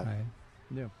 4-inch pot. Right.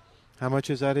 Yeah. How much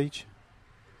is that each?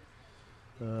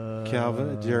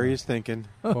 Calvin, Jerry is thinking.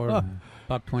 Or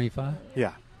 $1.25.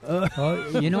 Yeah.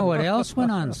 You know what else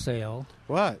went on sale?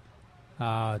 What?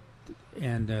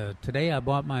 And today I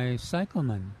bought my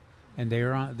Cyclamen, and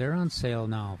they're on sale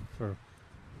now for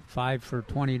 $5 for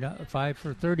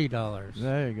 $30.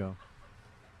 There you go.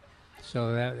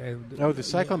 So that the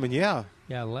Cyclamen, yeah.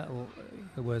 Yeah,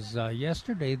 it was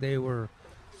yesterday they were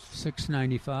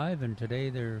 $6.95, and today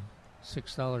they're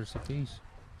 $6 a piece.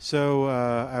 So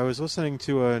I was listening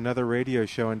to another radio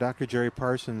show, and Dr. Jerry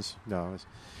Parsons.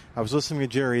 I was listening to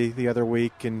Jerry the other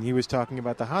week, and he was talking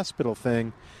about the hospital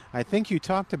thing. I think you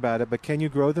talked about it, but can you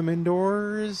grow them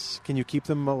indoors? Can you keep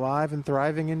them alive and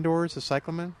thriving indoors, the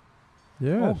Cyclamen?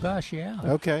 Yeah. Oh gosh, yeah.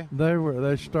 Okay.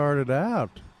 They started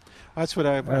out. That's what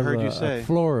I heard you say. A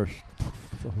florist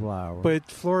flower. But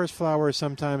florist flowers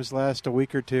sometimes last a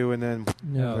week or two, and then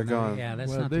they're gone. Yeah,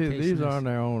 that's not the case. These are on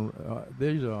their own.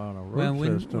 These are on a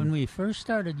root system. When we first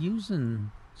started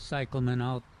using Cyclamen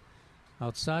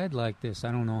outside like this,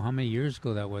 I don't know how many years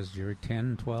ago that was, Jerry,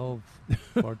 10, 12,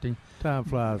 14. Time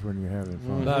flies when you're having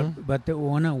fun. But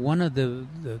one of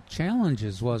the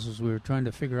challenges was we were trying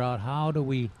to figure out how do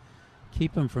we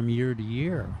keep them from year to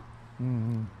year.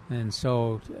 Mm-hmm. And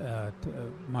so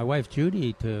my wife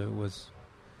Judy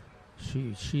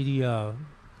she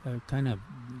kind of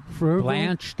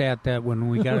blanched at that when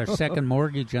we got our second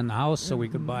mortgage on the house so we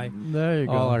could buy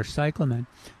all our Cyclamen.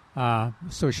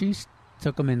 So she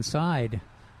took them inside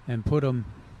and put them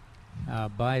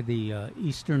by the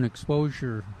eastern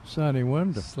exposure sunny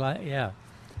window. Yeah.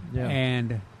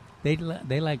 And they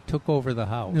like took over the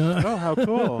house. Oh, how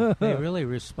cool! They really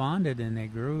responded, and they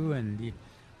grew, and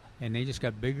they just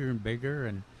got bigger and bigger,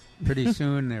 and pretty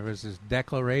soon there was this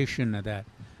declaration of that.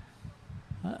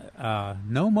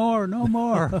 No more.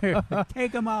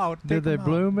 Take them out. Did they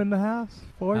bloom in the house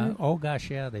for you? Oh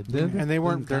gosh, yeah, they bloom. And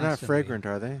they're not fragrant,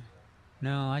 are they?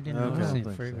 No, I didn't notice any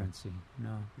fragrancy. So.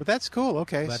 No. But that's cool.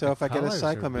 Okay, but so if I get a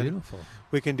Cyclamen,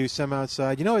 we can do some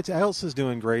outside. You know, else is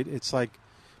doing great. It's like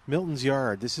Milton's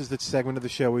yard. This is the segment of the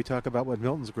show we talk about what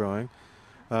Milton's growing.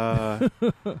 The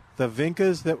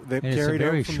vincas that carried over. It's a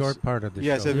very short part of the show.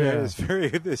 Yes, it's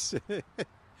very.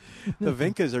 The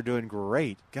vincas are doing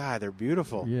great. God, they're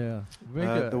beautiful. Yeah,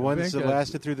 the ones that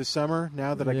lasted through the summer.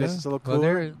 Now that I guess it's a little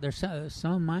cooler. Well,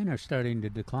 some of mine are starting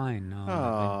to decline now.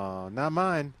 Oh, not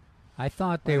mine. I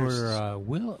thought they were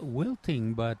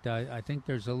wilting, but I think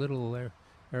there's a little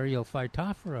aerial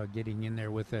phytophthora getting in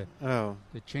there with the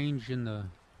change in the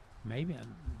maybe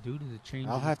due to the change.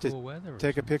 I'll in have the cool weather. To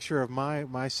take a picture of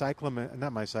my Cyclamen,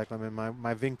 not my Cyclamen,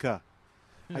 my vinca.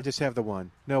 I just have the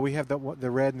one. No, we have the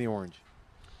red and the orange.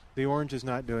 The orange is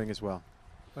not doing as well.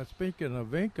 But speaking of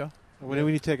vinca, we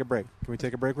need to take a break. Can we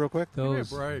take a break real quick? Give me a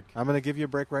break. I'm going to give you a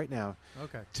break right now.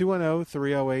 Okay.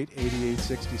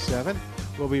 210-308-8867.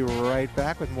 We'll be right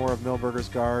back with more of Milberger's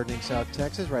Gardening South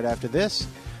Texas right after this.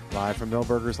 Live from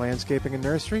Milberger's Landscaping and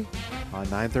Nursery on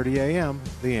 9:30 a.m.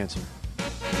 The Answer.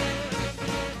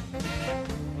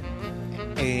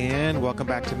 And welcome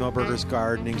back to Milberger's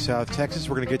Gardening South Texas.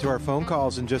 We're going to get to our phone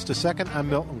calls in just a second. I'm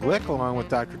Milton Glick, along with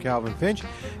Dr. Calvin Finch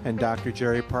and Dr.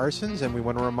 Jerry Parsons. And we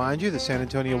want to remind you the San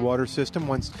Antonio water system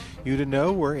wants you to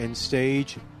know we're in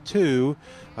stage 2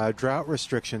 drought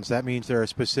restrictions. That means there are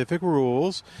specific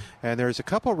rules, and there's a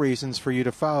couple reasons for you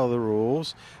to follow the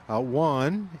rules.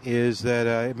 One is that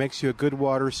it makes you a good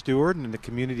water steward, and the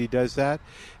community does that.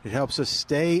 It helps us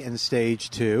stay in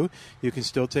stage 2. You can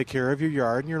still take care of your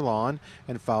yard and your lawn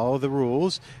and follow the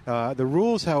rules. The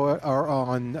rules, however, are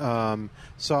on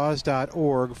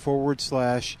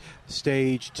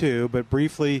saws.org/stage 2, but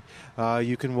briefly,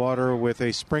 you can water with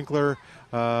a sprinkler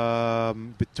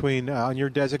between on your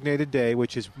designated day,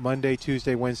 which is Monday,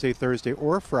 Tuesday, Wednesday, Thursday,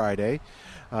 or Friday.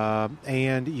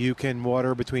 And you can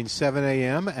water between 7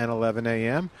 a.m. and 11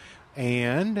 a.m.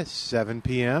 and 7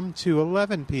 p.m. to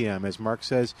 11 p.m. As Mark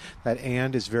says, that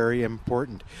 "and" is very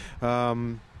important.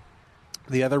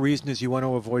 The other reason is you want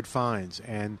to avoid fines,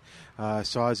 and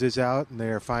SAWS is out, and they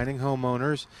are fining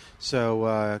homeowners.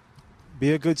 So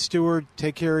Be a good steward,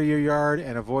 take care of your yard,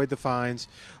 and avoid the fines.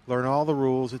 Learn all the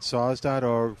rules at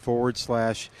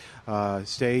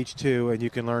saws.org/stage 2, and you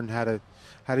can learn how to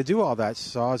do all that.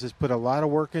 Saws has put a lot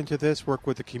of work into this, work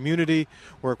with the community,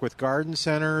 work with garden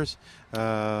centers.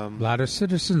 A lot of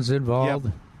citizens involved.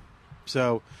 Yep.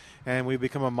 So, and we've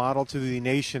become a model to the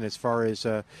nation as far as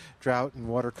drought and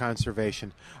water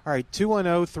conservation. All right,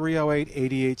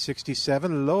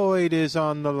 210-308-8867. Lloyd is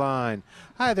on the line.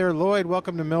 Hi there, Lloyd.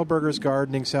 Welcome to Milberger's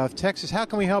Gardening, South Texas. How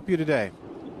can we help you today?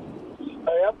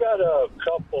 Hey, I've got a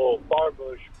couple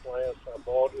firebush plants I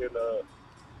bought in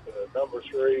number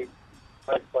 3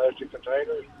 plastic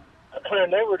containers,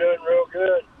 and they were doing real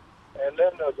good. And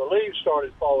then the leaves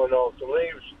started falling off. The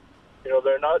leaves,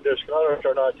 they're not discolored,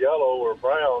 they're not yellow or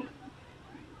brown,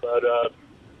 but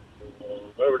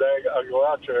every day I go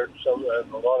out there, and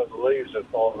a lot of the leaves have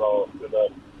fallen off. Do they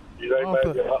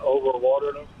maybe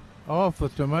overwater them? Off the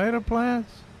tomato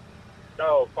plants?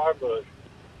 No, firebush.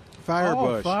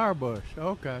 Firebush. Oh, firebush.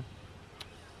 Okay.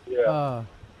 Yeah.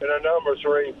 In a number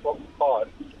 3 pot.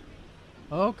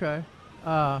 Okay.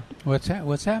 What's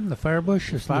happened? The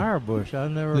firebush is firebush. I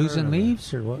never losing heard of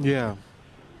leaves or what? Yeah.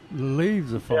 The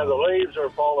leaves are falling. Yeah, the leaves are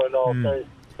falling off.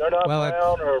 They're not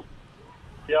brown or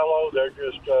yellow. They're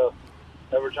just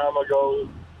every time I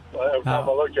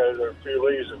look at it, there are a few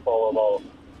leaves that falling off.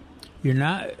 You're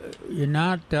not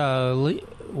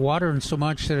watering so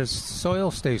much that the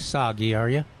soil stays soggy, are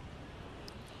you?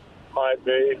 Might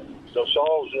be. The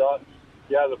soil's not.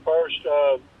 Yeah, the first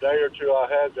day or two I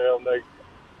had them, they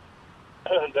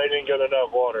didn't get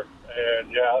enough water,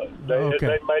 and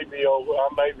they may be over. I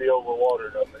may be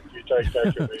overwatered them if you take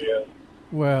that to be in.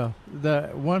 Well,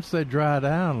 once they dry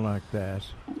down like that,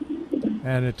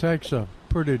 and it takes a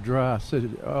pretty dry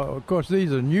city. Of course,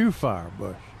 these are new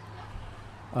firebush.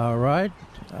 All right.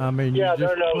 I mean, you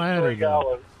just planted 3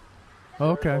 gallons.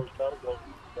 Okay. Those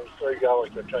 3 gallon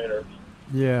containers.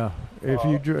 Yeah. If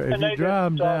you dry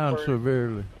them down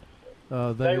severely,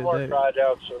 they weren't dried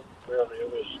out severely.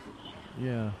 It was.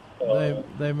 Yeah,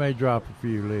 they may drop a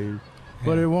few leaves,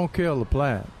 but it won't kill the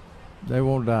plant. They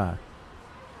won't die.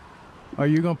 Are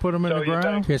you going to put them in the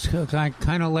ground? Just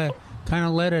kind of let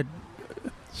it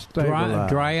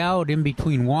dry out in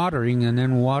between watering, and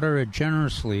then water it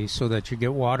generously so that you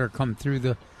get water come through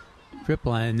the drip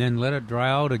line, and then let it dry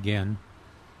out again,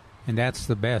 and that's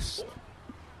the best.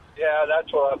 Yeah,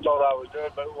 that's what I thought I was doing,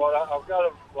 but I've got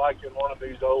them like in one of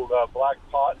these old black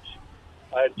pots.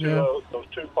 I had those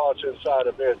 2 pots inside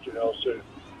of it, so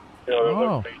they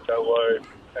look neat that way.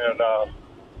 And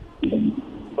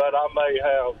but I may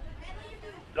have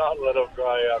not let them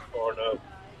dry out far enough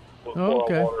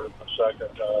before I water them the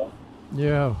second time.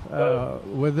 Yeah,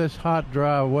 with this hot,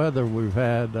 dry weather we've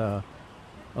had, a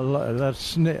lot,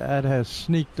 that has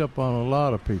sneaked up on a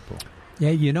lot of people.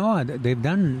 Yeah, they've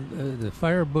done the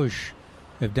firebush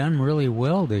have done really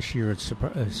well this year. It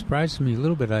surprised me a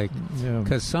little bit,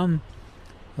 because some.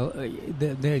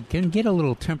 They can get a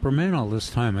little temperamental this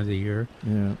time of the year,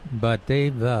 but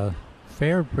they've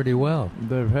fared pretty well.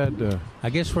 They've had to. I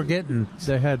guess we've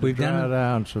dry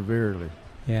down severely.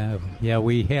 Yeah,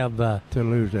 we have to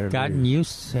lose their gotten leaves.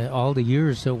 used to all the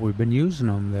years that we've been using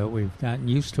them. That we've gotten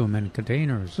used to them in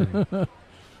containers.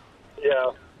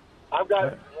 Yeah, I've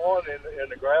got one in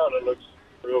the ground that looks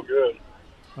real good.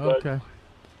 Okay,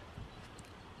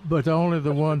 but only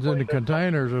the ones in the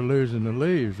containers are losing the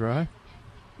leaves, right?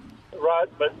 Right,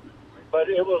 but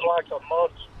it was like a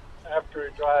month after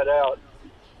it dried out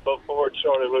before it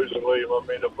started losing leaves. I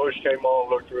mean, the bush came on,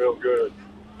 looked real good,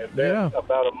 and then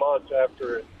about a month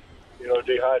after it,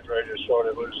 dehydrated, it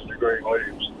started losing the green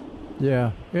leaves.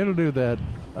 Yeah, it'll do that,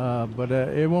 but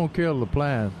it won't kill the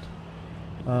plant.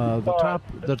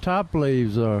 The top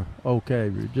leaves are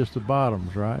okay, just the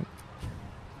bottoms, right?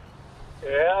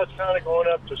 Yeah, it's kind of going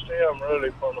up the stem,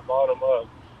 really, from the bottom up.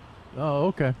 Oh,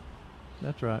 okay.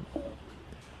 That's right.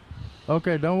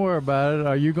 Okay, don't worry about it.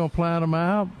 Are you going to plant them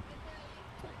out?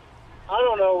 I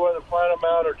don't know whether to plant them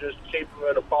out or just keep them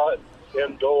in a pot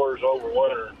indoors over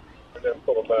winter and then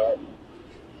put them out.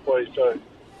 What do you think?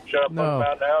 Should I put them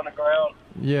out now in the ground?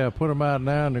 Yeah, put them out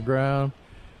now in the ground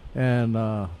and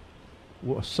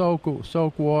soak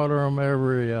water them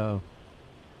every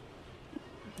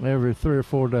 3 or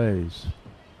 4 days.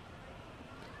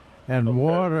 And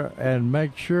water, and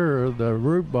make sure the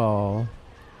root ball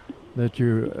that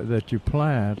you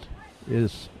plant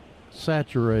is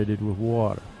saturated with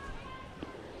water.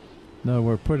 In other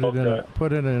words, put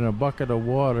it in a bucket of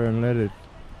water and let it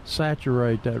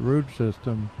saturate that root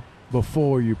system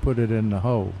before you put it in the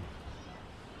hole.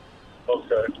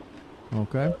 Okay.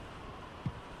 Okay.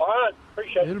 All right.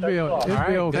 Appreciate it. It'll be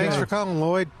okay. Thanks for calling,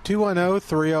 Lloyd.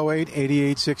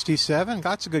 210-308-8867.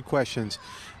 Got some good questions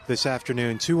this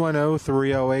afternoon.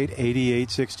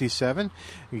 210-308-8867.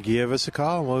 Give us a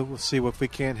call, and we'll see if we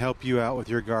can't help you out with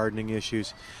your gardening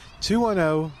issues.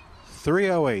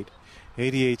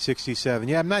 210-308-8867.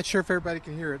 Yeah, I'm not sure if everybody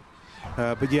can hear it.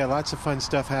 But yeah, lots of fun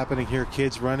stuff happening here.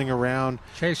 Kids running around.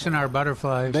 Chasing our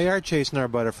butterflies. They are chasing our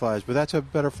butterflies, but that's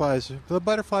what the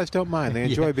butterflies don't mind. They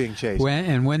enjoy being chased.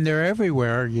 When they're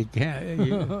everywhere, you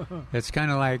can't. It's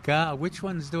kind of like, which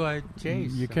ones do I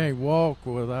chase? You can't walk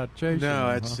without chasing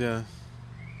them. It's...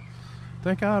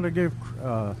 think I ought to give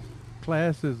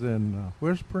classes in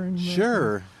whispering.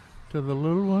 Sure. To the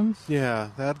little ones?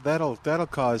 Yeah, that'll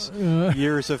cause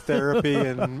years of therapy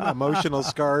and emotional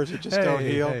scars that just don't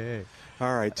heal. Hey.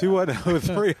 All right,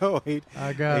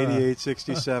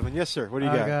 210-308-8867. Yes, sir. What do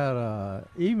you got? I got an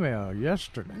email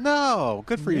yesterday. No,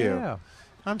 good for you. Yeah.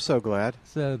 I'm so glad.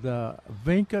 Said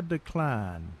Vinca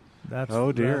decline. That's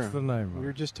the name of it. We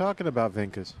were just talking about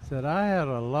Vincas. Said I had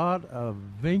a lot of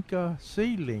Vinca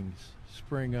seedlings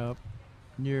spring up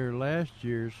near last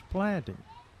year's planting.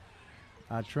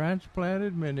 I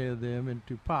transplanted many of them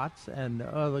into pots and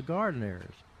other garden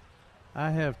areas.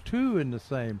 I have 2 in the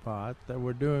same pot that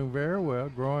were doing very well,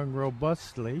 growing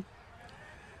robustly,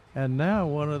 and now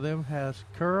one of them has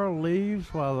curled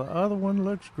leaves while the other one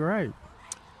looks great.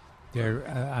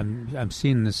 I'm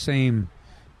seeing the same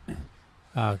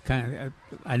kind of.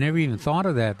 I never even thought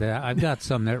of that. I've got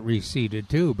some that reseeded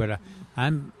too, but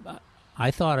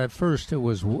I thought at first it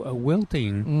was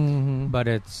wilting, but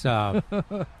it's.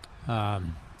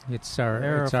 It's our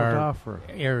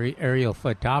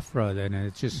Aerophytophora, then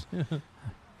it's just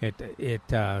it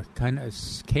kind of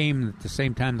came at the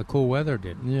same time the cool weather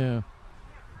did. Yeah,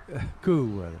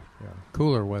 cool weather. Yeah.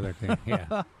 Cooler weather came.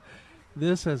 Yeah.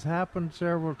 This has happened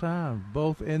several times,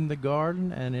 both in the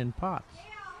garden and in pots.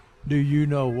 Do you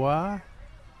know why?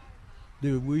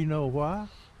 Do we know why?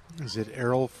 Is it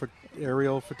aerial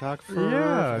photographer?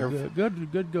 Yeah,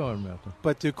 good going, Milton.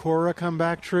 But do Cora come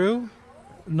back true?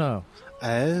 No.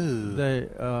 Oh.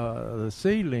 The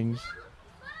seedlings,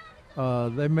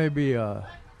 they may be the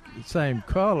same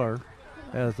color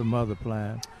as the mother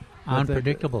plant.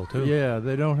 Unpredictable, too. Yeah,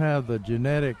 they don't have the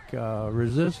genetic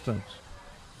resistance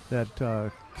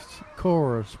that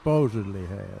Cora supposedly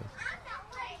has.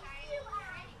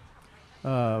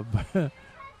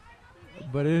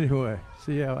 But anyway,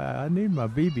 see, I need my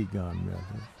BB gun,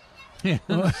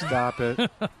 Milton. Stop it.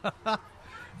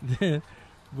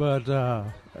 But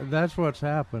that's what's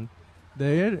happened.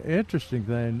 The interesting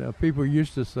thing, people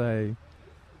used to say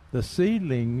the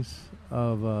seedlings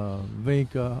of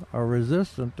Vinca are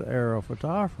resistant to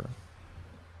Aerophytophora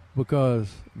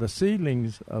because the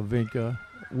seedlings of Vinca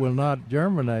will not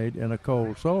germinate in a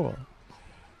cold soil.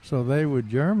 So they would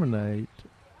germinate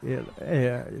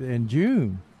in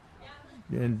June,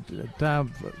 in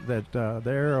time that the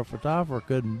Aerophytophora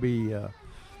couldn't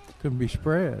be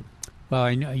spread. Well,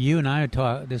 I know you and I had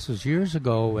talked. This was years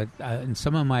ago. In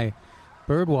some of my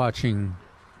bird watching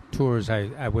tours,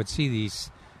 I would see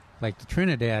these, like the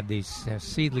Trinidad, these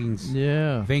seedlings,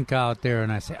 Vinca out there,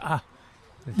 and I say,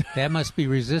 that must be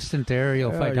resistant to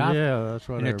Aerophytophora. Yeah, that's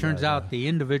what. And it turns out the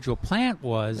individual plant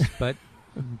was, but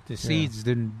the seeds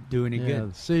didn't do any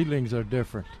good. The seedlings are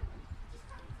different.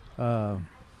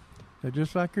 They're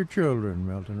just like your children,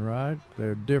 Milton, right?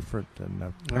 They're different than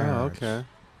the parents. Oh, okay.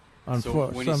 So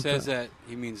when he says that,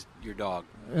 he means your dog.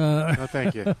 Oh,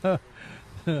 thank you.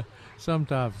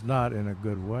 Sometimes not in a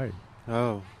good way.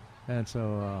 Oh. And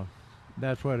so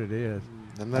that's what it is.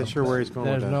 I'm not sure where he's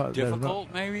going with that.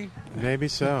 Difficult, maybe? Maybe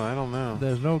so. I don't know.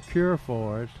 There's no cure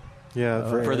for it. Yeah.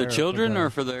 For the children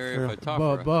or for the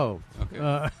Aerophytophora? Both.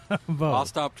 Okay. Both. I'll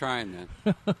stop trying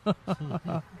then.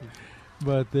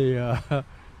 But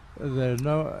there's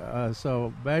no...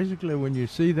 so basically when you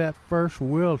see that first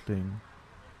wilting...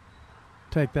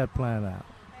 Take that plant out.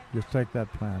 Just take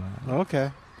that plant out.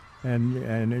 Okay. And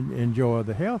enjoy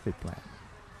the healthy plant.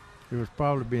 It was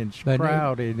probably being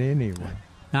sprouted anyway.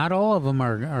 Not all of them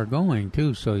are going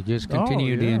too, so you just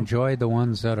continue to enjoy the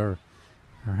ones that are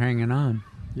hanging on.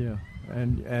 Yeah,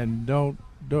 and don't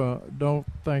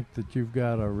think that you've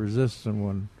got a resistant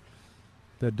one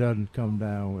that doesn't come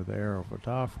down with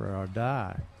Aerophytophora or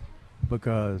die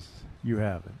because you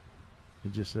haven't.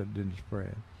 It just didn't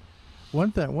spread.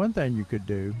 One thing you could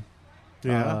do,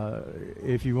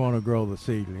 if you want to grow the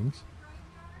seedlings,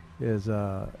 is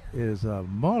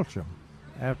mulch them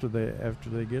after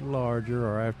they get larger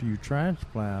or after you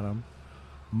transplant them.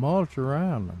 Mulch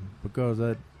around them because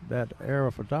that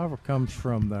Aerophytophora comes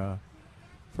from the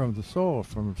soil,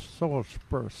 from soil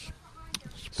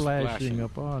splashing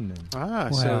upon them.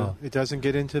 So it doesn't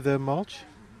get into the mulch?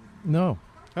 No.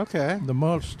 Okay. The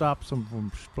mulch stops them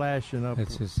from splashing up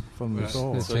from the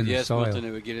soil. So yes, Milton,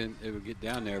 it would get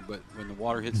down there, but when the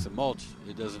water hits the mulch,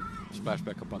 it doesn't splash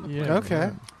back up on the plant.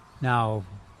 Okay. Now,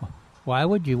 why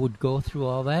would you go through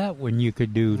all that when you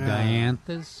could do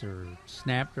dianthus or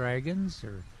snapdragons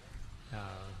or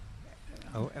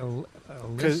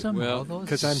alyssum? Well,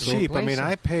 because I'm cheap. I mean,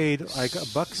 I paid like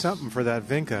 $1 something for that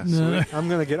Vinca. So I'm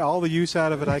going to get all the use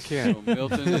out of it I can. So,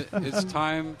 Milton, it's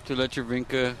time to let your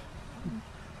Vinca.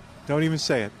 Don't even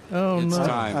say it. Oh, it's no.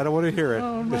 time. I don't want to hear it.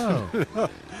 Oh, no.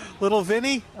 Little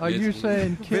Vinny? Are you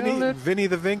saying kill it? Vinny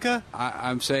the Vinca?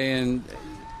 I'm saying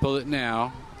pull it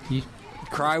now.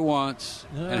 Cry once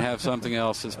and have something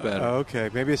else that's better.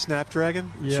 Okay. Maybe a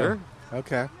Snapdragon? Yeah. Sure.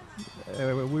 Okay.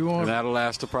 We want. And that'll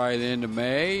last till probably the end of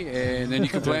May, and then you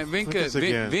can plant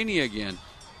Vinny again.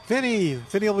 Vinny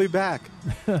will be back.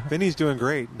 Vinny's doing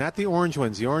great. Not the orange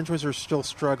ones. The orange ones are still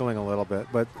struggling a little bit,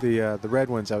 but the red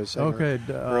ones I was saying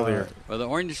earlier. Well, the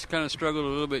orange kind of struggled a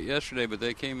little bit yesterday, but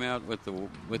they came out with the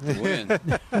win.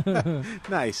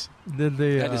 Nice. Did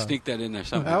they had to sneak that in there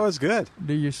somehow. That was good.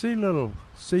 Do you see little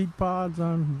seed pods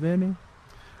on Vinny?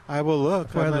 I will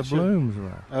look. Where the blooms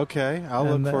are. Okay, I'll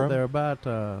look for them. They're about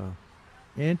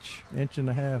inch and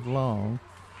a half long,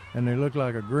 and they look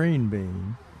like a green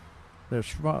bean. They're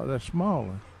smaller.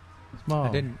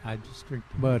 I just drink.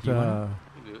 But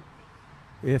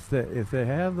if they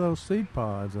have those seed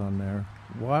pods on there,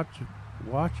 watch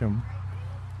them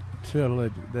till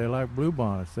they're like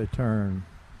bluebonnets. They turn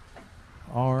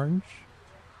orange,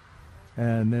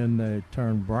 and then they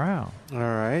turn brown. All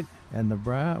right. And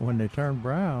when they turn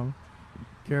brown,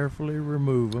 carefully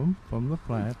remove them from the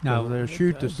plant. Now, they'll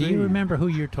shoot the seed. Do you remember who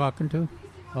you're talking to?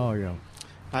 Oh, yeah.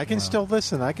 I can still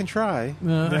listen. I can try.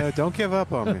 No, don't give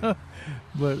up on me.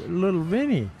 But little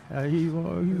Vinny, he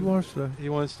wants to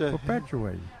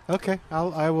perpetuate. Okay,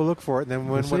 I will look for it. And then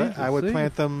when would I would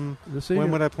plant them?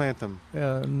 When would I plant them?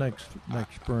 Next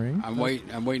spring. I'm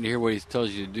waiting to hear what he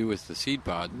tells you to do with the seed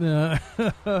pod.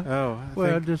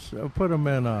 Just put them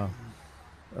in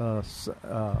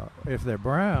if they're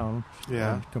brown,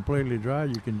 completely dry,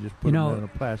 you can just put them in a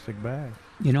plastic bag.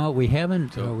 You know what we haven't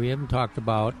talked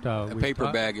about? A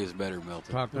paper bag is better,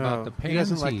 Milton. Talked about the pansies. He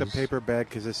doesn't like the paper bag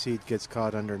because the seed gets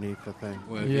caught underneath the thing.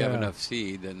 Well, if you have enough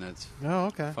seed, then that's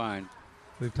fine.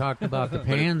 We've talked about the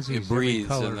pansies. It breathes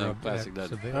and the plastic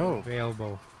doesn't.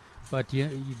 Available. But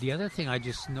the other thing I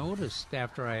just noticed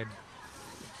after I had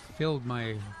filled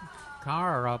my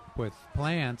car up with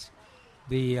plants,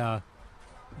 the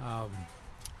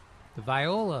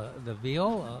viola.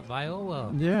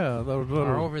 Yeah, those little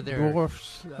are over there.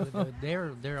 Dwarfs.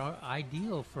 They're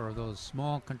ideal for those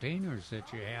small containers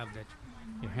that you have that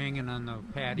you're hanging on the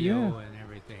patio and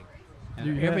everything.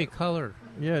 And every color.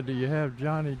 Yeah. Do you have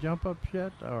Johnny Jump Ups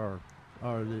yet, or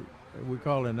we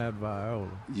calling that viola?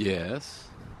 Yes.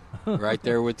 Right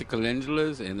there with the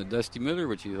calendulas and the Dusty Miller,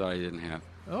 which you thought I didn't have.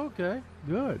 Okay.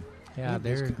 Good. Yeah,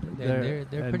 they're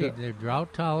pretty. They're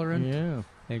drought tolerant. Yeah.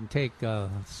 They can take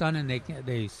sun, and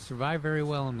they survive very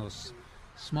well in those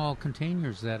small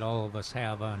containers that all of us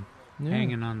have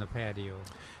hanging on the patio.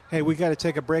 Hey, we got to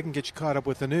take a break and get you caught up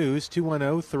with the news.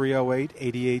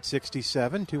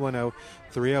 210-308-8867.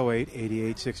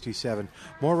 210-308-8867.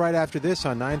 More right after this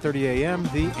on 9:30 a.m.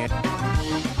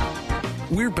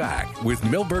 We're back with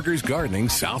Milberger's Gardening,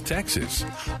 South Texas.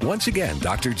 Once again,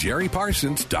 Dr. Jerry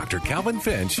Parsons, Dr. Calvin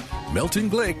Finch, Milton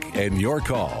Glick, and your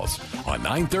calls on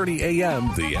 9:30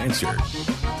 a.m. The Answer.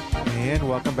 And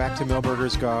welcome back to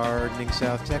Milberger's Gardening,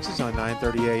 South Texas on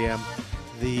 9:30 a.m.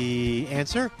 The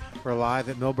Answer. We're live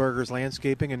at Milberger's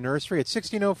Landscaping and Nursery at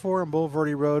 1604 on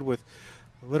Boulevardy Road with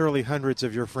literally hundreds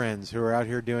of your friends who are out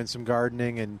here doing some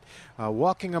gardening and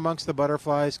walking amongst the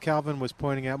butterflies. Calvin was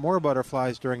pointing out more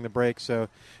butterflies during the break, so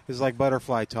it's like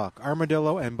butterfly talk.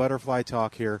 Armadillo and butterfly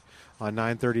talk here on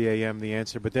 9:30 a.m. The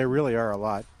Answer, but there really are a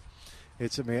lot.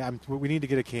 It's amazing. We need to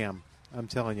get a cam. I'm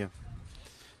telling you.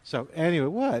 So anyway,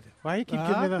 what? Why you keep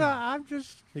giving me that? I'm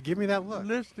just give me that look.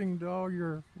 Listening to all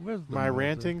your wisdom. My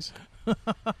rantings.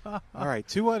 All right,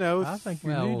 210. I think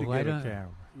you need to get a camera.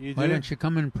 Why don't you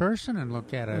come in person and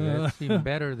look at it? That's even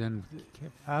better than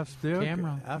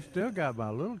camera. I've still got my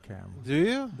little camera. Do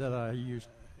you? That I used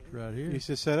right here. You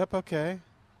should set up? Okay.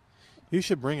 You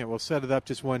should bring it. We'll set it up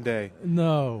just one day.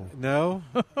 No. No?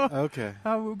 Okay.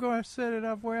 How are we going to set it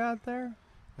up way out there?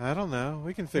 I don't know.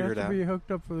 We can figure it out. It has to be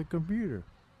hooked up for the computer.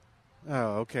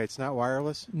 Oh, okay. It's not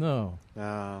wireless? No.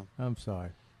 No. I'm sorry.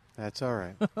 That's all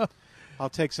right. I'll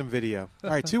take some video.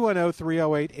 All right,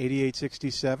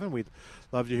 210-308-8867. We'd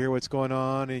love to hear what's going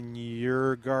on in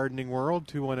your gardening world.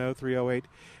 210-308-8867.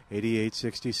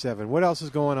 8867. What else is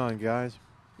going on, guys?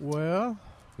 Well,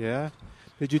 yeah.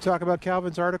 Did you talk about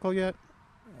Calvin's article yet?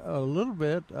 A little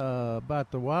bit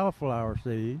about the wildflower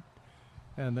seed,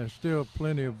 and there's still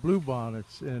plenty of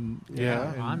bluebonnets in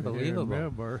unbelievable. Here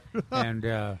in Millburg. And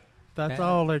that's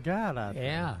all they got out there.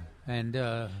 Yeah, and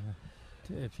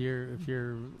if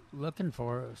you're looking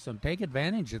for some, take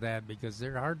advantage of that because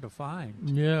they're hard to find.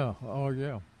 Yeah. Oh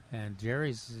yeah. And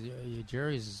Jerry's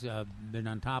been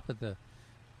on top of the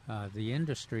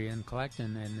industry and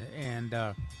collecting, and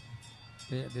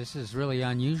this is really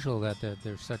unusual that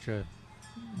there's such a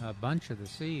bunch of the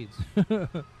seeds.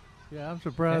 Yeah, I'm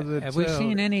surprised. Have we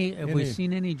seen any? Have we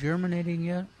seen any germinating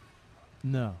yet?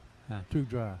 No, too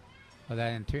dry. Oh,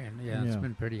 it's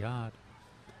been pretty hot.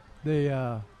 They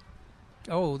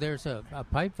there's a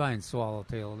pipevine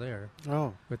swallowtail there.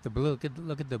 Oh, with the blue.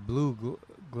 Look at the blue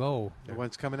glow. The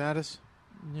one's coming at us.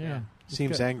 Yeah,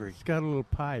 seems angry. It's got a little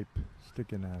pipe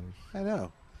sticking out of it. I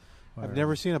know. I've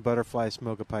never seen a butterfly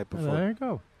smoke a pipe before. There you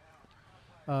go.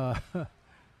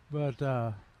 But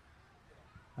I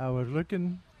was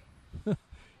looking.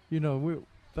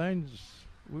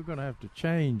 We're going to have to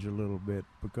change a little bit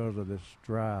because of this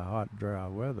hot, dry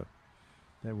weather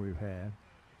that we've had.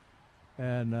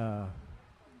 And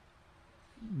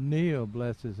Neil,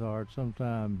 bless his heart,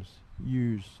 sometimes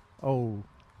use old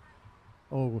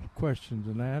questions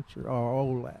and answers,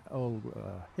 or old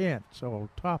hints, old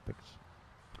topics.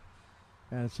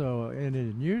 And so in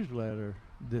his newsletter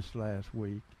this last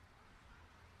week,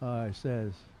 he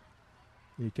says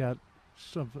he got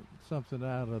something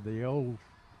out of the old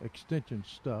extension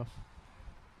stuff.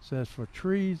 It says, for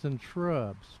trees and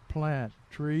shrubs, plant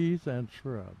trees and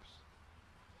shrubs.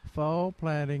 Fall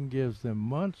planting gives them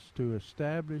months to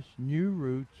establish new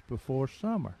roots before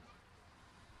summer.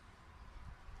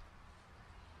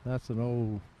 That's an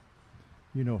old,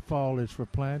 fall is for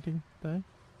planting thing.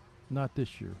 Not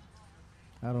this year.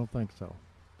 I don't think so.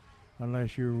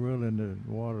 Unless you're willing to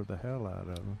water the hell out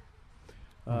of them.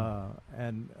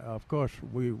 And, of course,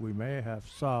 we may have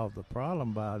solved the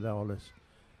problem by all this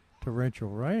torrential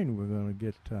rain we're going to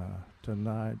get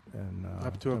tonight. And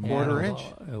up to a quarter inch.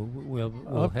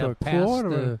 We'll have passed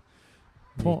the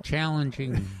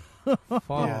challenging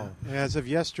fall. Yeah. As of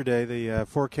yesterday, the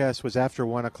forecast was after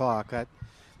 1 o'clock. That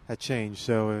changed,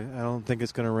 so I don't think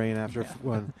it's going to rain after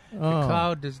 1. The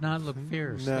cloud does not look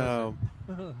fierce. No.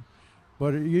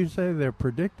 But you say they're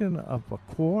predicting up a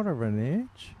quarter of an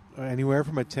inch? Anywhere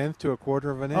from a tenth to a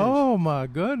quarter of an inch. Oh, my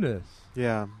goodness.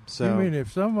 Yeah. So you mean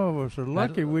if some of us are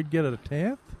lucky, we'd get a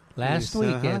tenth? Last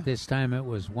week at this time, it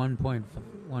was 1.5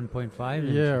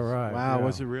 inches. Yeah, right. Wow, yeah.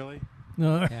 was it really?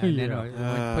 No, and then it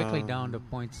went quickly down to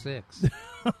 0.6.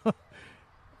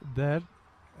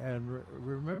 And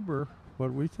remember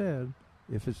what we said,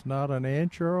 if it's not an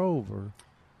inch or over,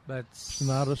 but it's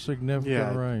not a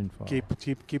significant rainfall.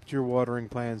 Keep your watering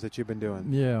plans that you've been doing.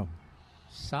 Yeah.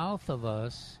 South of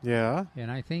us,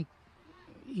 and I think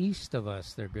east of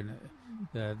us, they're gonna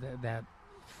that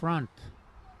front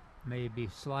may be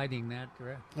sliding that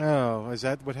direction. Oh, is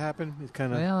that what happened? It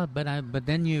kind of. Well, but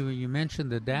then you mentioned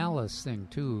the Dallas thing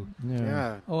too.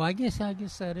 Yeah. Oh, I guess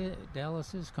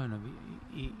Dallas is kind of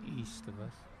east of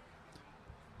us.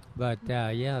 But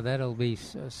that'll be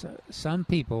some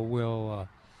people will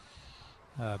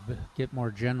get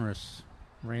more generous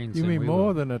rains. You mean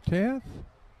more than a tenth?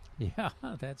 Yeah,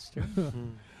 that's true.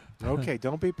 Okay,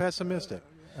 don't be pessimistic.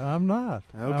 I'm not.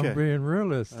 Okay. I'm being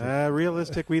realistic.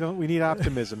 Realistic. We need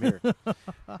optimism here.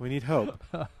 We need hope.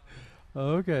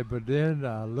 Okay, but then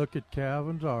look at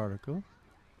Calvin's article,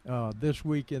 This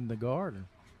Week in the Garden,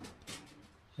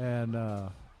 and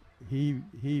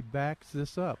he backs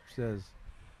this up. Says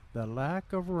the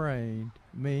lack of rain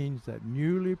means that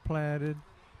newly planted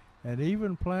and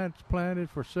even plants planted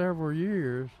for several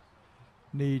years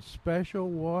need special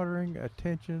watering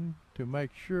attention to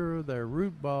make sure their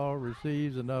root ball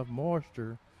receives enough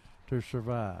moisture to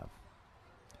survive.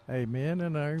 Amen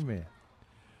and amen.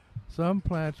 Some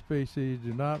plant species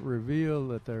do not reveal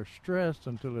that they're stressed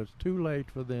until it's too late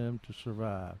for them to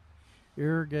survive.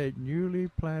 Irrigate newly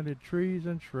planted trees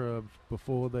and shrubs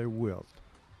before they wilt.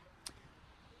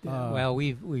 Well,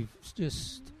 we've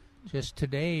just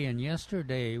today and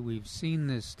yesterday we've seen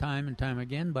this time and time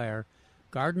again by our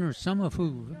gardeners, some of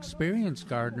who experienced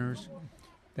gardeners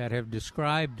that have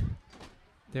described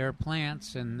their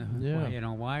plants and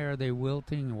why are they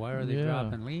wilting, why are they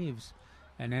dropping leaves,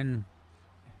 and then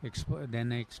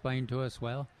they explain to us,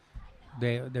 well,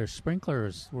 their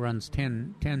sprinklers runs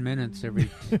 10 minutes every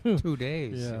 2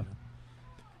 days. Yeah,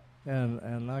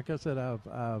 and like I said,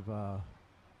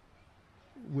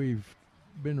 we've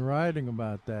been writing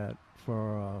about that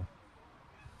for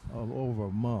over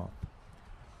a month.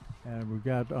 And we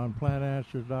got on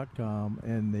plantanswers.com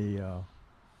in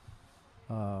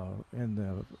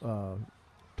the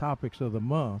topics of the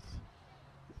month,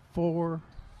 four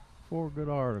good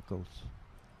articles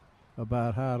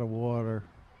about how to water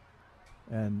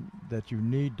and that you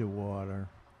need to water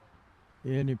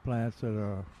any plants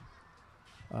that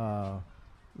are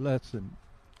less than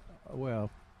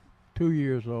 2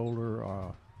 years older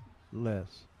or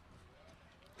less.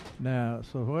 Now,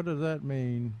 so what does that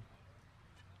mean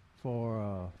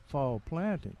for fall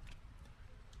planting?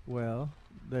 Well,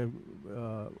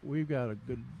 we've got a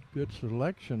good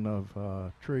selection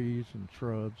of trees and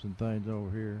shrubs and things over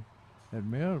here at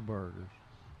Milberger's.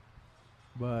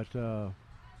 But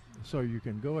so you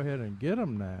can go ahead and get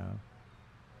them now,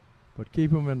 but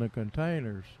keep them in the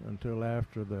containers until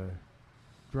after the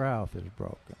drought is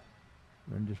broken.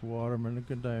 And just water them in the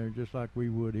container just like we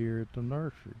would here at the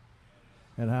nursery.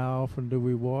 And how often do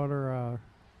we water our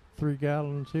 3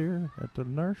 gallons here at the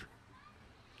nursery?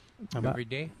 Every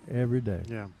day? Every day.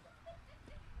 Yeah.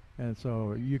 And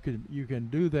so you can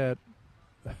do that.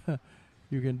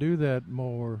 You can do that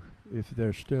more if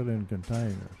they're still in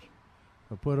containers.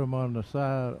 So put them on the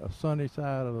side, a sunny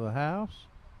side of the house,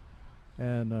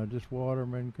 and just water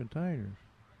them in containers.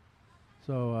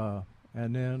 So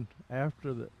and then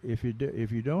after if you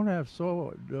don't have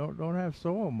soil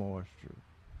moisture,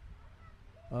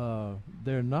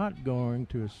 they're not going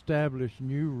to establish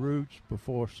new roots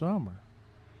before summer.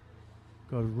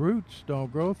 Because roots don't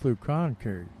grow through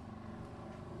concrete.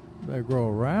 They grow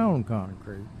around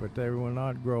concrete, but they will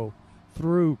not grow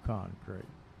through concrete.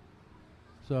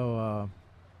 So,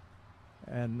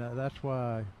 and that's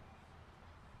why,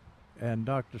 and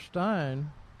Dr. Stein's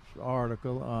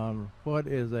article on what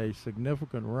is a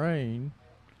significant rain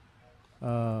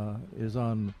is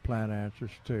on Plant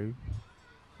Answers too.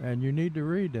 And you need to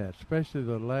read that, especially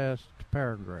the last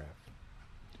paragraph.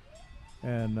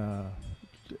 And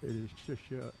it's just,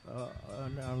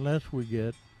 unless we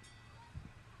get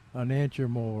an inch or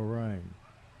more rain.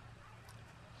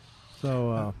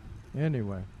 So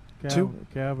anyway,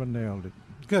 Calvin nailed it.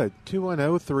 Good.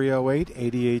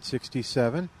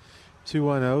 210-308-8867.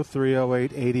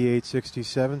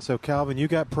 210-308-8867. So Calvin, you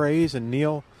got praise, and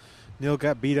Neil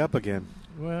got beat up again.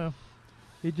 Well,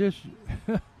 he just.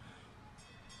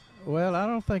 Well, I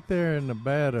don't think they're in a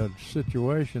bad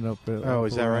situation up there. Oh,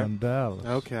 is that right? In Dallas.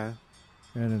 Okay.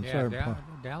 And in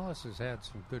Dallas has had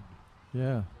some good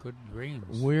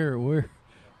greens. We're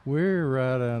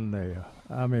right on the.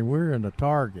 I mean, we're in the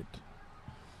target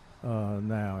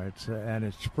now. It's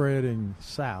spreading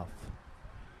south.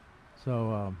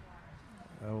 So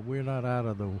we're not out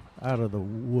of the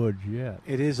woods yet.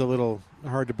 It is a little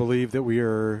hard to believe that we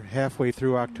are halfway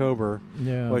through October,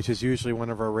 which is usually one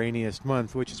of our rainiest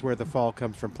months, which is where the fall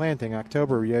comes from planting.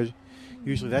 October,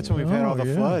 usually that's when we've had all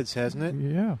the floods, hasn't it?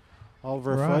 Yeah. All of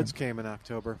our floods came in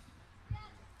October.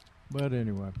 But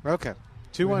anyway. Okay.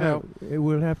 210.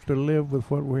 We'll have to live with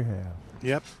what we have.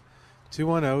 Yep.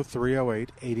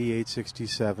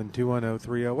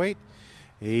 210-308-8867.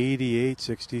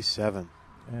 210-308-8867.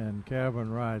 And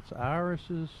Calvin writes,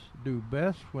 irises do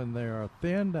best when they are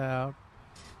thinned out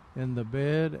in the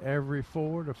bed every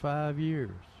 4 to 5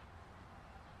 years.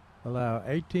 Allow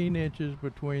 18 inches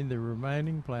between the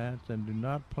remaining plants and do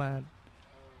not plant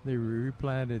the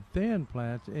replanted thin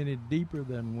plants any deeper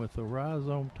than with the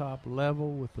rhizome top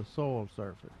level with the soil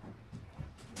surface.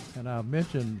 And I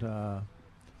mentioned that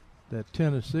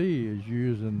Tennessee is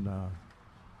using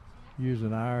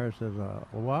iris as a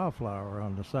wildflower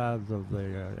on the sides of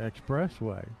the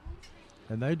expressway,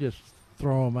 and they just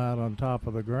throw them out on top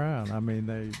of the ground. I mean,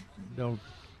 they don't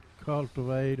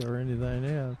cultivate or anything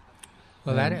else.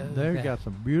 Well, they've got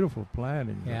some beautiful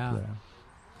plantings up there.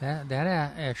 That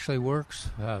actually works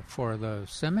for the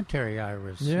cemetery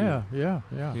iris. Yeah.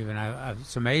 Even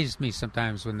it's amazed me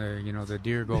sometimes when the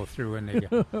deer go through and they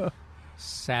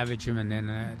savage them, and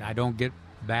then I don't get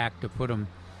back to put them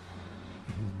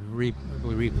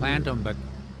replant them, but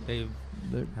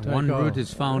one root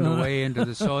has found a way into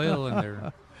the soil,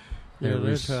 and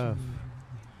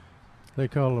they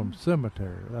call them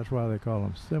cemetery. That's why they call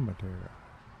them cemetery.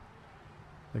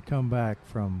 They come back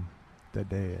from the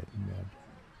dead.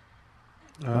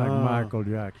 Like Michael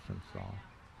Jackson's song.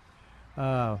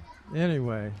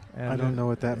 Anyway. I don't know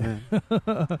what that meant.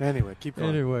 Anyway, keep going.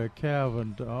 Anyway,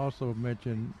 Calvin also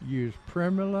mentioned use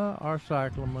Primula or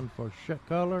cyclamen for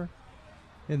color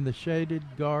in the shaded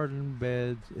garden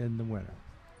beds in the winter.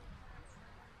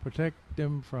 Protect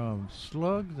them from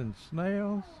slugs and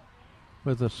snails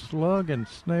with a slug and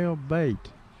snail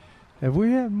bait. Have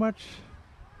we had much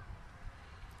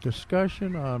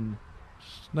discussion on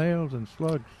snails and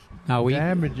slugs Now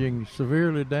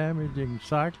severely damaging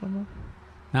cyclamen?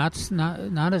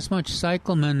 Not as much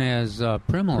cyclamen as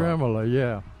primula. Primula,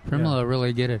 yeah. Primula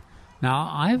really get it. Now,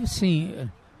 I've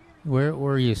seen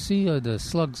where you see the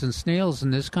slugs and snails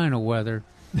in this kind of weather,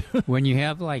 when you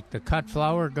have like the cut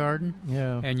flower garden,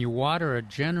 and you water it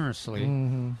generously,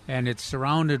 and it's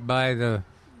surrounded by the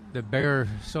bare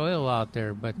soil out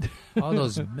there, but all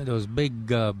those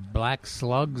big black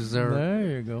slugs are.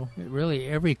 There you go. Really,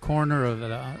 every corner of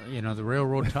the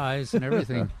railroad ties and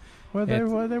everything. Well, they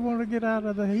want to get out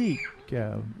of the heat,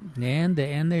 and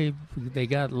they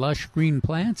got lush green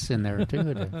plants in there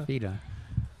too to feed on.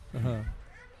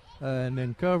 And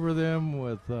then cover them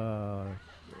with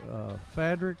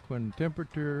fabric when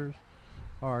temperatures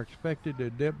are expected to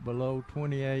dip below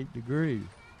 28 degrees.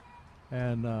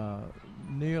 And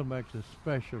Neil makes a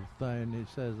special thing. He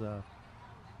says,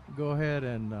 "Go ahead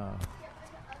and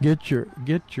get your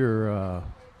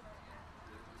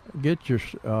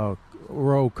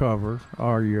row cover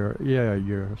or your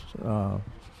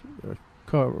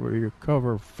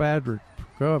cover fabric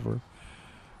cover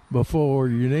before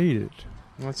you need it."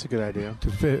 That's a good idea.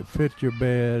 To fit your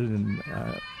bed and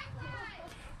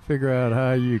figure out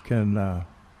how you can. I'm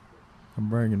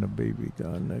bringing a BB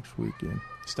gun next weekend.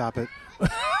 Stop it.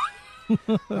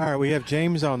 All right, we have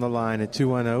James on the line at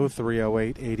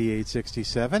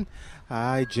 210-308-8867.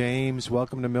 Hi, James.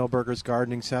 Welcome to Milberger's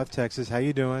Gardening, South Texas. How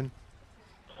you doing?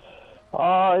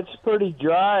 Oh, it's pretty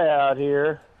dry out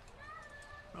here.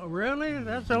 Oh, really?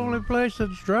 That's the only place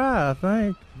that's dry, I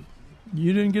think.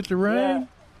 You didn't get the rain?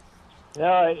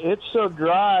 Yeah, it's so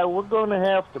dry, we're going to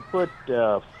have to put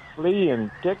flea and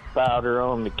tick powder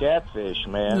on the catfish,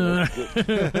 man.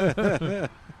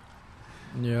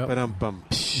 Yeah.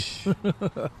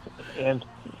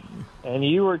 And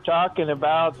you were talking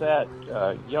about that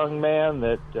young man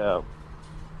that's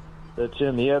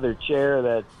in the other chair,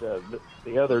 that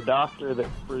the other doctor that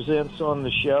presents on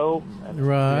the show.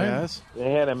 Right. Yes.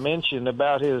 They had a mention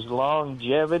about his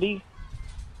longevity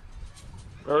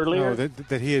earlier. Oh,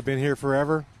 that he had been here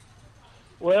forever?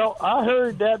 Well, I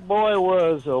heard that boy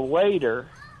was a waiter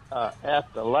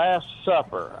at the Last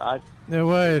Supper. Now,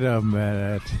 wait a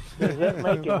minute. Does that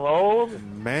make him old?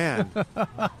 Man.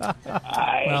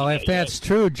 Well, if that's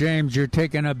true, James, you're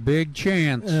taking a big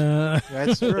chance.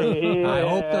 That's true. Yeah, I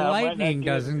hope the lightning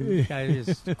doesn't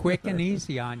is quick and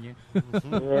easy on you.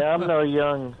 Yeah, I'm no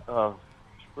young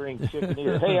spring chicken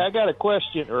either. Hey, I got a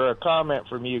question or a comment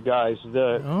from you guys.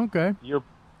 Okay.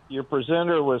 Your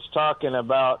presenter was talking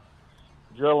about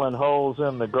drilling holes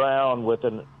in the ground with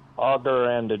an auger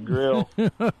and a drill.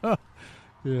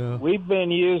 Yeah. We've been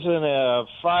using a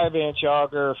 5-inch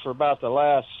auger for about the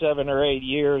last 7 or 8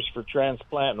 years for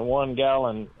transplanting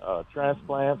 1-gallon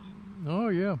transplants. Oh,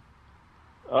 yeah.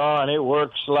 Oh, and it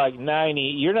works like 90.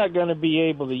 You're not going to be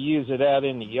able to use it out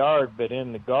in the yard, but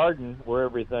in the garden where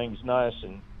everything's nice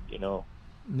and,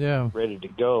 ready to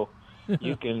go,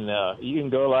 you can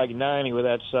go like 90 with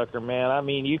that sucker, man. I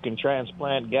mean, you can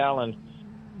transplant gallon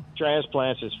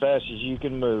transplants as fast as you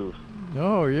can move.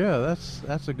 Oh, yeah,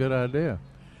 that's a good idea.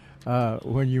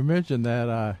 When you mentioned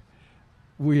that,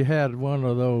 we had one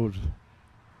of those.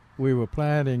 We were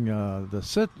planting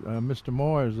Mr.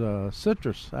 Moore's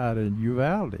citrus out in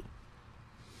Uvalde,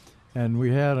 and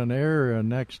we had an area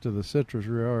next to the citrus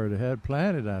we already had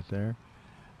planted out there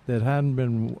that hadn't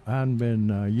been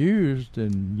used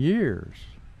in years,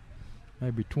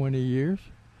 maybe 20 years,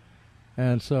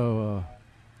 and so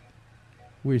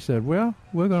we said, well,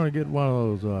 we're going to get one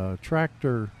of those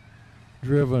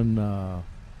tractor-driven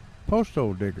post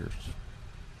hole diggers,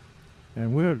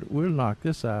 and we'll knock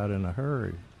this out in a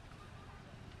hurry.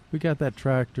 We got that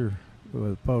tractor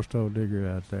with a post hole digger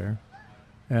out there,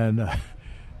 and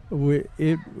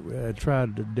it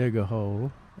tried to dig a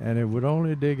hole, and it would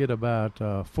only dig it about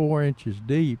 4 inches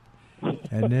deep,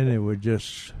 and then it would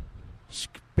just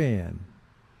spin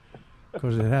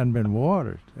because it hadn't been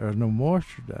watered. There was no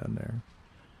moisture down there.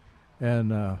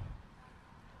 And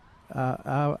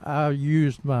I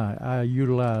utilized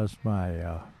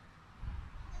my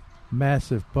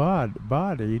massive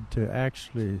body to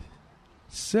actually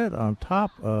sit on top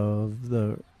of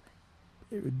the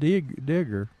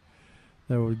digger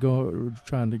that was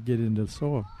trying to get into the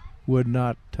soil. Would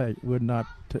not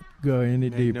go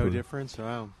any deeper. No difference.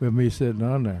 Wow. With me sitting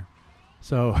on there,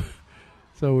 so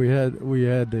we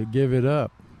had to give it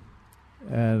up,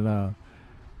 and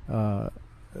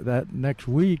that next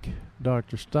week,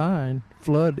 Dr. Stein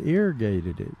flood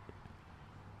irrigated it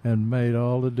and made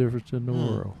all the difference in the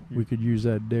world. We could use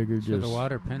that digger so the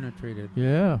water penetrated.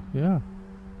 Yeah,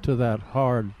 to that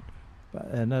hard,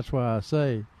 and that's why I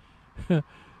say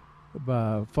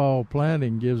by fall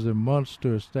planting gives them months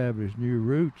to establish new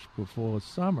roots before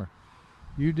summer.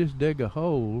 You just dig a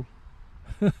hole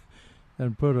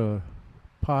and put a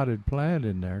potted plant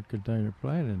in there, container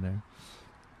plant in there,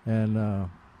 and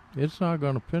it's not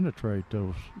going to penetrate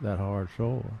that hard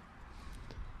soil.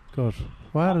 Because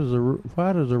why does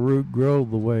the root grow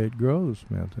the way it grows,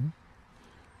 Milton?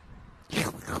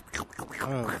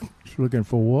 It's looking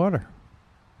for water.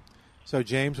 So,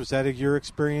 James, was that your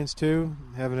experience too?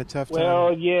 Having a tough time?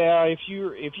 Well, yeah. If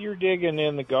you're digging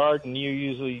in the garden, you're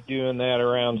usually doing that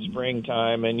around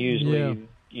springtime, and usually,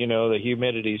 the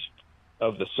humidity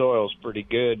of the soil is pretty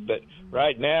good. But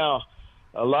right now,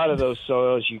 a lot of those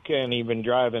soils you can't even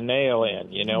drive a nail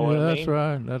in. You know what I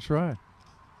mean? That's right.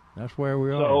 That's where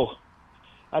we are. So,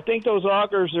 I think those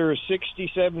augers are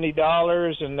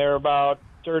 $60-$70, and they're about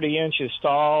 30 inches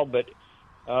tall. But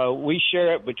we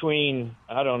share it between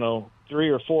 3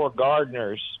 or 4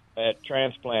 gardeners at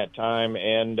transplant time,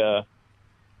 and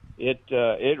it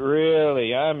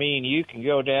really, you can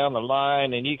go down the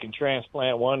line and you can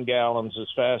transplant 1 gallons as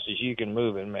fast as you can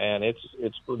move it, man.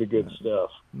 It's pretty good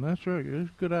stuff. That's right. It's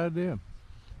a good idea.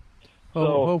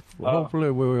 So,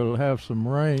 hopefully we will have some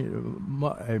rain,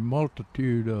 a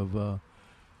multitude of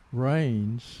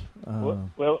rains.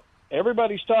 Well,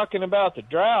 everybody's talking about the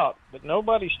drought, but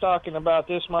nobody's talking about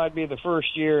this might be the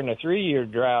first year in a 3-year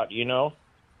drought, Get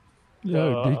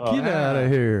out of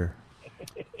here.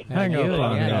 Hang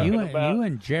on. You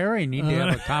and Jerry need to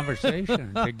have a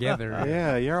conversation together.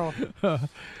 Yeah, you're all...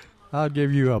 I'll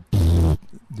give you a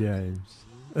James.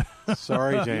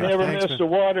 Sorry, James. You never missed the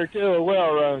water till a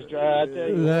well runs dry. I tell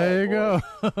you there you go.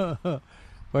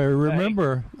 Well,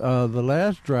 remember, the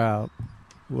last drought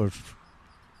was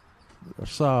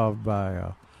solved by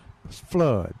a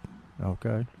flood.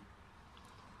 Okay,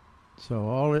 so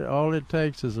all it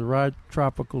takes is the right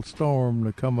tropical storm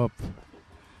to come up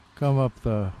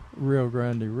the Rio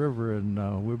Grande River, and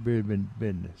we'll be in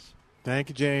business. Thank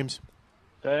you, James.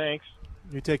 Thanks.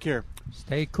 You take care.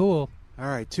 Stay cool. All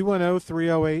right,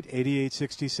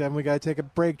 210-308-8867. We got to take a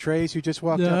break. Trace, you just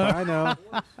walked up. I know.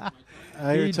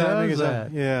 He does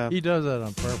that. Yeah. He does that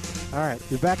on purpose. All right,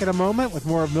 we're back in a moment with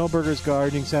more of Milberger's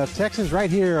Gardening South Texas right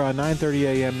here on 9:30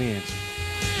 a.m. The Answer.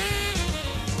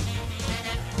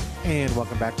 And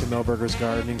welcome back to Milberger's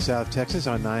Gardening South Texas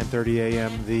on 9:30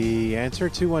 a.m. The Answer,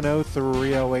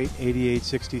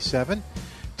 210-308-8867.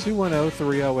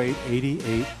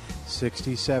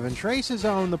 210-308-8867. Trace is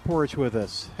on the porch with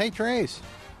us. Hey, Trace.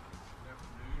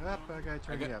 I got to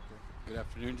turn you up there. Good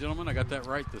afternoon, gentlemen. I got that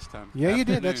right this time. Yeah, you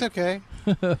did. That's okay.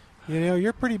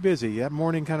 You're pretty busy. That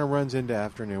morning kind of runs into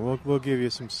afternoon. We'll give you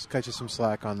cut you some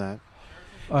slack on that.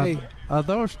 Hey, are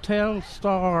those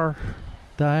Telstar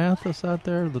dianthus out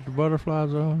there that the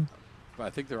butterflies on? I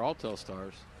think they're all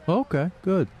Telstars. Okay,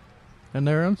 good. And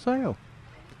they're on sale.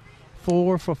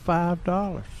 4 for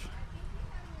 $5.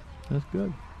 That's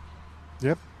good.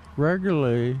 Yep.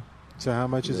 Regularly. So how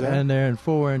much is that? And they're in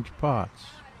 4-inch pots.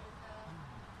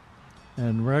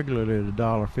 And regularly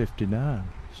 $1.59.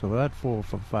 So that 4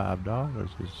 for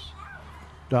 $5 is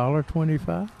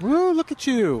 $1.25. Woo! Look at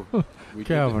you.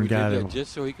 Calvin got it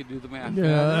just so he could do the math.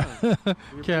 Yeah.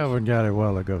 Calvin got it a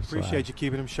while ago. Appreciate you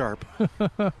keeping him sharp.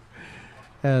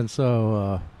 And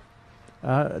so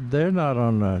they're not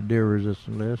on the deer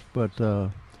resistant list, but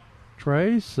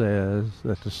Trace says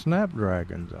that the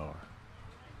snapdragons are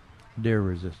deer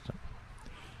resistant.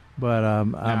 But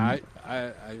I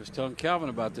was telling Calvin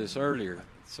about this earlier.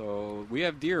 So we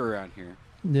have deer around here.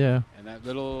 Yeah. And that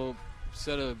little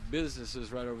set of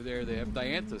businesses right over there, they have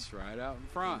dianthus right out in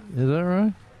front. Is that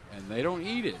right? And they don't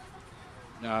eat it.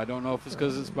 Now, I don't know if it's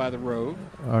because it's by the road.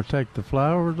 Or take the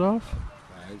flowers off?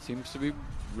 It seems to be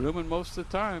blooming most of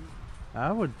the time.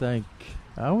 I would think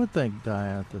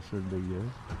dianthus would be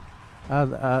good.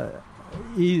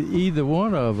 Either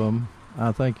one of them,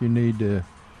 I think you need to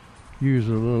use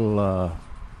a little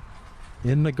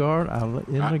in the garden. I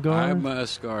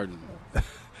must garden.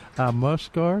 I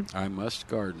must garden? I must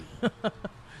garden.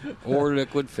 Or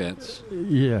liquid fence.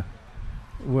 Yeah.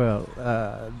 Well,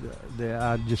 I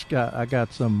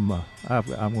got some. I'm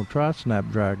gonna try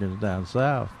snapdragons down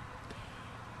south,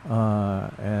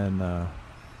 and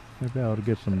maybe I ought to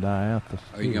get some dianthus.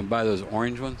 Are you gonna buy those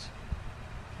orange ones?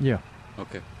 Yeah.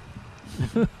 Okay.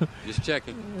 Just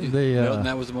checking.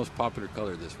 That was the most popular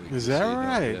color this week. Is that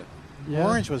right? Yeah.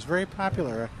 Orange was very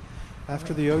popular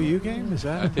after the OU game. Is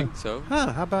that? I think so.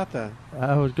 Huh? How about that?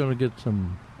 I was going to get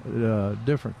some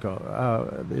different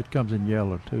color. It comes in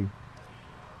yellow too,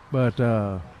 but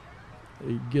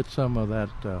you get some of that.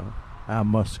 I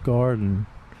must garden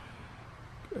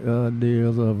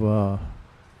deals of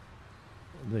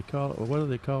they call it. What do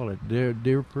they call it?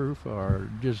 Deer proof or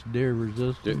just deer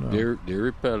resistant? Deer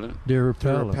repellent. Deer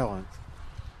repellent.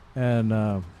 And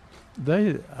I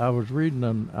was reading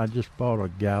them. I just bought a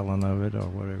gallon of it or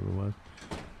whatever it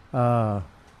was.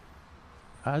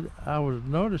 I was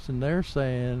noticing they're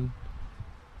saying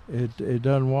it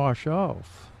doesn't wash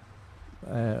off,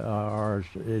 or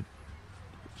it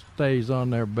stays on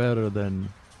there better than.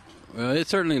 Well, it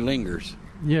certainly lingers.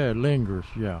 Yeah, it lingers.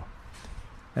 Yeah,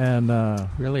 and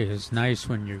really, it's nice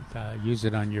when you use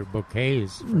it on your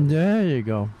bouquets. There you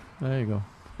go.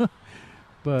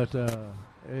 But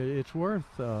it's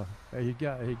worth. He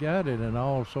got it in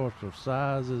all sorts of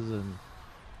sizes and.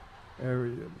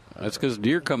 That's because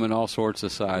deer come in all sorts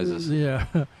of sizes. Yeah,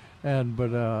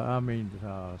 but I mean,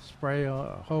 spray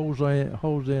hose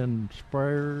in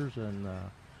sprayers and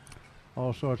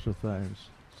all sorts of things.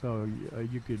 So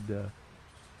you could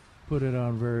put it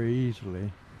on very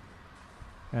easily.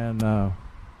 And I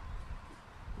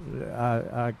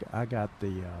got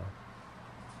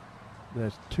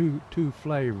there's two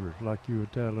flavors, like you were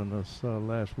telling us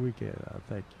last weekend. I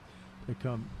think they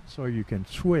come so you can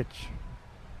switch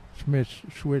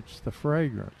the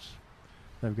fragrance.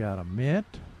 They've got a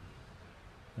mint,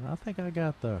 and I think I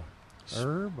got the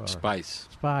herb or spice.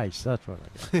 Spice, that's what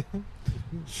I got.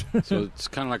 So it's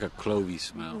kind of like a clovey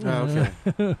smell. Oh, okay.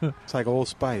 It's like Old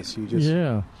Spice. You just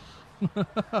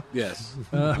Yes.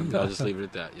 I'll just leave it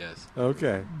at that. Yes.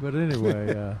 Okay. But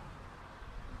anyway,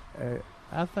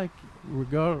 I think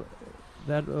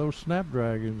those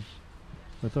snapdragons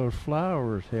with those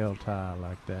flowers held high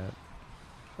like that,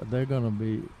 they're going to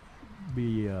be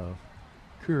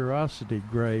curiosity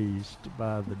grazed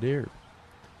by the deer.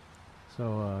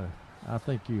 So I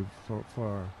think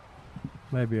for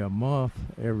maybe a month,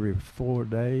 every 4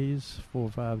 or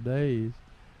 5 days,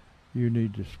 you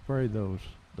need to spray those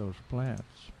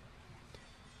plants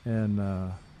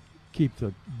and keep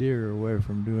the deer away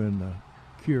from doing the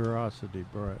curiosity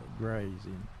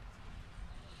grazing.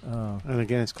 And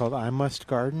again, it's called I Must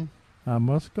Garden? I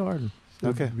Must Garden.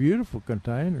 Okay. Beautiful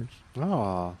containers.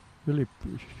 Oh. Really,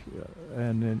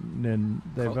 and then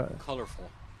they've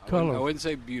colorful. I wouldn't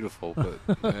say beautiful, but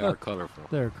they are colorful.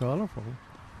 They're colorful,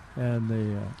 and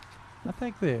I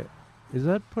think is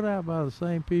that put out by the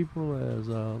same people as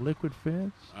Liquid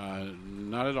Fence?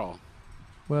 Not at all.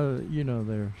 Well,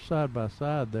 they're side by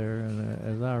side there, and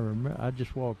as I remember, I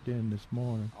just walked in this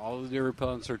morning. All the deer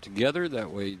repellents are together. That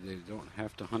way, they don't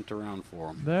have to hunt around for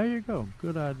them. There you go.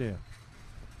 Good idea.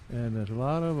 And there's a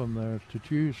lot of them there to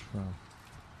choose from.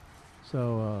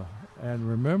 So, and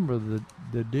remember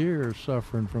the deer are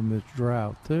suffering from this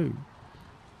drought too.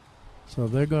 So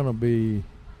they're going to be,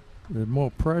 there's more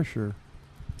pressure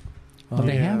on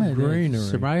they haven't. greenery. It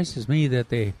surprises me that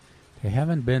they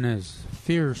haven't been as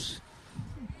fierce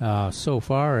so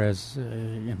far as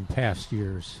in past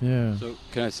years. Yeah. So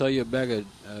can I sell you a bag of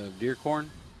deer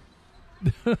corn?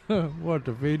 What,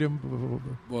 to feed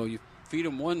them? Well, you feed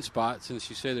them one spot since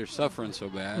you say they're suffering so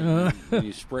bad, and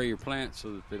you spray your plants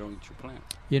so that they don't eat your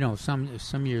plants.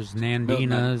 Some years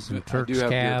Nandinas and Turk's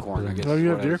Cap. Oh, you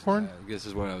have deer corn? I guess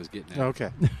is what I was getting at.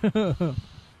 Okay.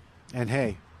 And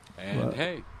hay.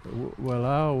 Hay. Well,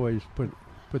 I always put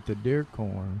the deer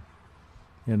corn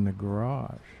in the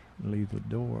garage and leave the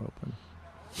door open.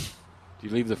 Do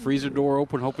you leave the freezer door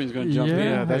open, hoping he's going to jump in?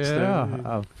 Yeah,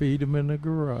 I'll feed them in the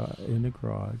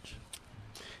garage.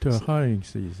 To hunting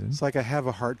season. It's like I have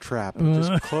a heart trap. It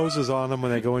just closes on them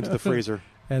when they go into the freezer.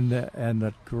 And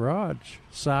the garage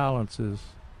silences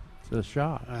the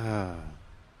shot.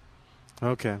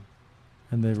 Okay.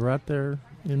 And they're right there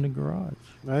in the garage.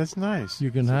 That's nice.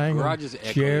 You can hang them.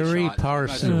 Jerry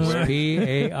Parsons,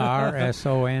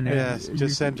 Parsons. Yes,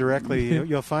 just send directly.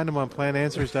 You'll find them on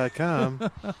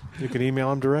plantanswers.com. You can email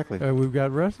them directly. We've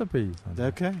got recipes.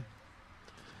 Okay.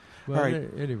 Well, all right.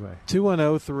 Anyway.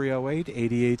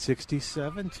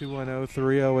 210-308-8867.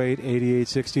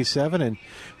 210-308-8867. And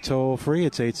toll free,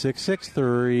 it's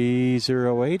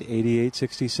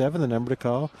 866-308-8867, the number to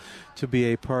call to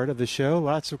be a part of the show.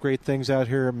 Lots of great things out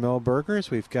here at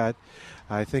Milberger's. We've got,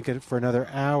 I think for another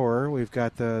hour, we've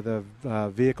got the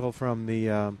vehicle from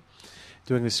the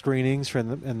doing the screenings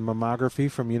and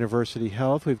mammography from University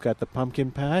Health. We've got the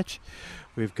pumpkin patch.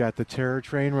 We've got the terror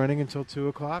train running until 2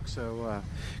 o'clock, so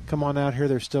come on out here.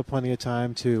 There's still plenty of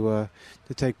time to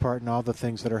take part in all the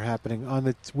things that are happening. On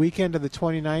the weekend of the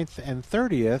 29th and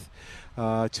 30th,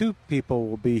 2 people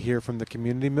will be here from the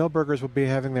community. Milberger's will be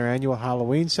having their annual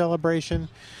Halloween celebration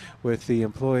with the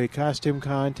employee costume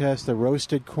contest, the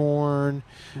roasted corn,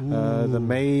 the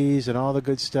maize, and all the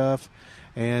good stuff.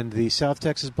 And the South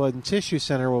Texas Blood and Tissue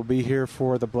Center will be here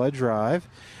for the blood drive.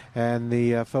 And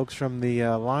the folks from the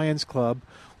Lions Club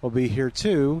will be here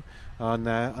too on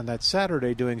that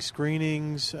Saturday doing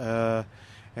screenings and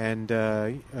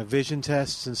vision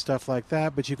tests and stuff like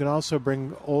that. But you can also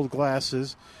bring old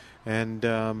glasses and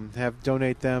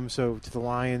donate them to the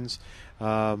Lions.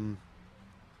 And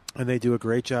they do a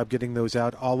great job getting those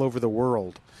out all over the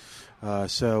world.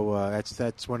 So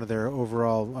that's one of their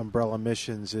overall umbrella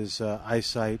missions is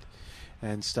eyesight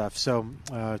and stuff. So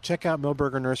check out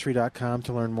millburgernursery.com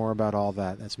to learn more about all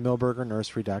that. That's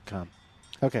millburgernursery.com.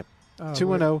 Okay,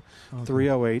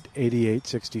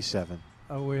 210-308-8867.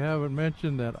 We haven't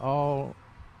mentioned that all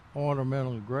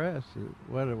ornamental grass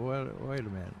wait a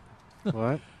minute.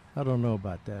 What? I don't know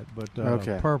about that, but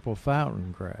okay. Purple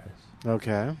fountain grass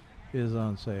is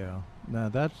on sale. Now,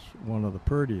 that's one of the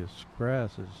prettiest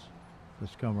grasses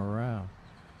that's come around.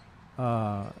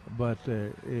 But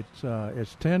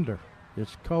it's tender.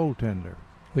 It's cold tender.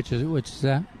 Which is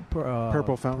that?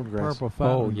 Purple fountain grass. Purple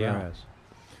fountain grass.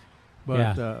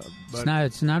 But,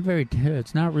 it's not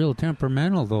real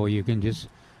temperamental though. You can just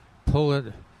pull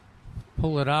it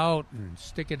out and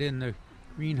stick it in the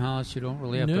greenhouse. You don't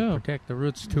really have to protect the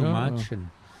roots too much, and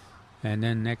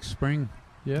then next spring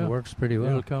it works pretty well.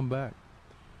 It'll come back.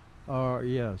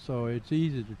 So it's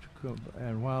easy to come,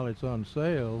 and while it's on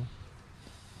sale,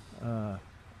 I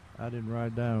didn't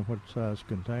write down what size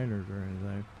containers or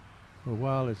anything, but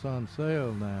while it's on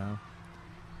sale now,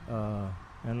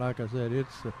 and like I said,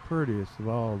 it's the prettiest of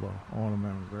all the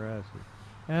ornamental grasses,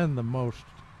 and the most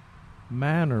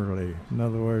mannerly. In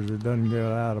other words, it doesn't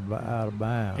go out of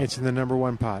bounds. It's in the number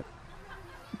 1 pot.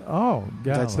 Oh, gallons.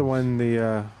 That's the one,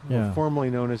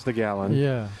 formerly known as the gallon.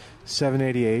 Yeah.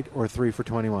 $7.88 or 3 for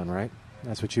 $21, right?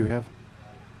 That's what you have?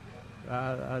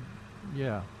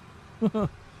 Yeah.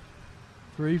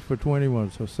 3 for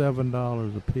 $21, so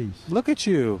 $7 a piece. Look at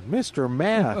you, Mr.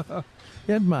 Math.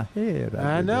 In my head.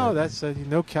 I know. That's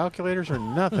no calculators or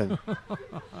nothing.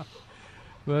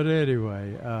 But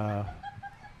anyway,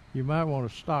 you might want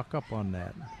to stock up on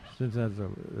that since that's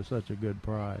such a good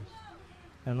price.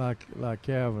 And like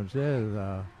Calvin says,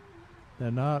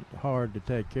 they're not hard to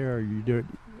take care of. You do it.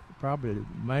 Probably the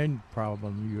main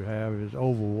problem you have is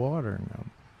overwatering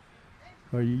them.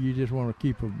 So you just want to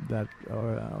keep that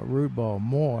root ball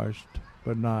moist,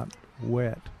 but not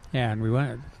wet. Yeah,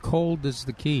 and cold is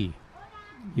the key.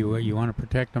 You want to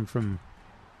protect them from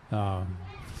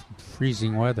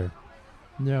freezing weather.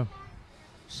 Yeah.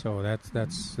 So that's.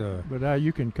 But now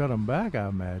you can cut them back, I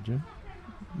imagine.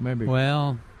 Maybe.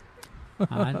 Well,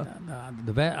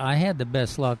 I had the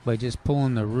best luck by just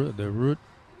pulling the root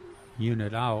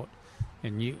unit out,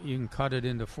 and you can cut it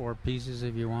into 4 pieces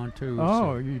if you want to.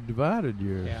 Oh, you divided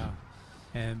yours. Yeah,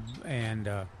 and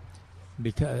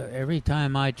because every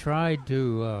time I tried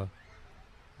to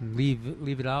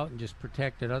leave it out and just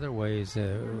protect it other ways,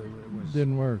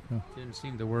 didn't work. Huh? Didn't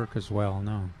seem to work as well.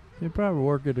 No. You probably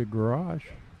work at a garage.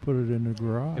 Put it in the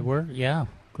garage. It worked. Yeah,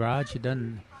 garage. It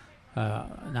doesn't.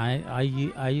 And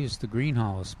I use the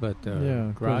greenhouse, but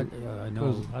garage. I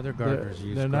know other gardeners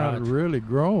use. They're garage. Not really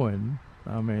growing.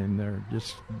 I mean, they're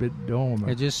just a bit dormant.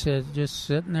 They're just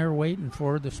sitting there waiting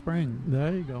for the spring.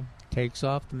 There you go. Takes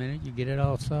off the minute you get it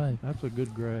outside. That's a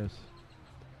good grass.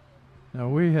 Now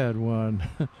we had one.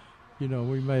 We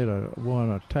made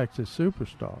a Texas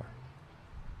Superstar,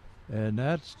 and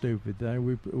that stupid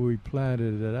thing. We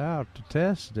planted it out to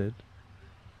test it.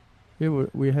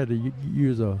 We had to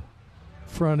use a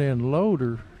front end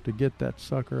loader to get that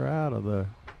sucker out of the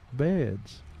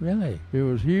beds. Really? It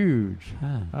was huge.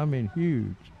 Huh. I mean,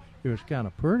 huge. It was kind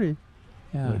of pretty.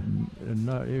 Yeah.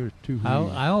 But it was too huge.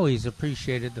 I always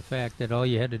appreciated the fact that all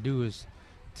you had to do was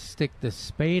stick the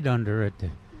spade under it to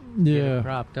get it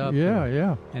propped up.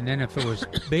 Yeah. And then if it was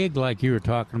big, like you were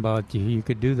talking about, you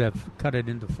could do that, cut it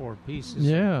into 4 pieces.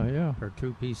 Yeah. Or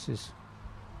 2 pieces.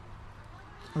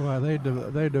 Well, they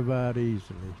divide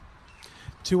easily.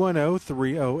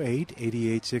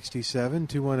 210-308-8867,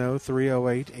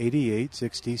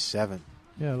 210-308-8867.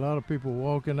 Yeah, a lot of people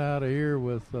walking out of here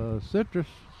with citrus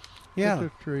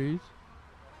trees.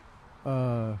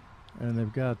 And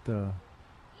they've got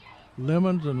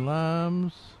lemons and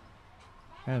limes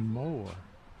and more.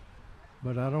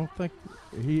 But I don't think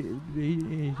he's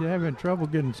having trouble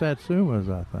getting satsumas,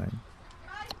 I think.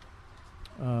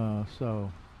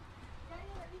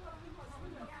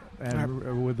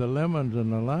 And with the lemons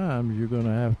and the limes, you're going to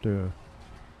have to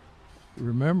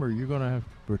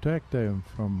protect them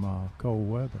from cold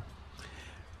weather.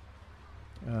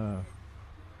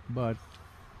 But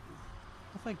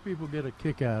I think people get a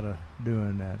kick out of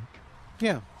doing that.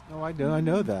 Yeah. Oh, I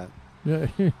know that. Yeah.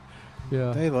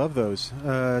 They love those.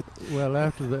 Well,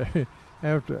 after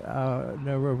I'll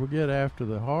never forget after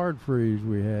the hard freeze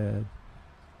we had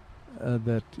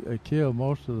that killed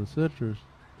most of the citrus.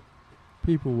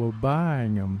 People were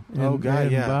buying them.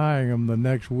 Buying them the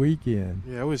next weekend.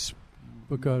 Yeah, it was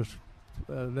because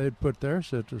they'd put their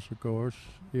citrus, of course,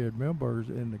 here at Milberger's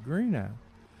in the greenhouse.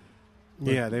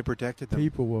 Yeah, they protected them.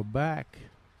 People were back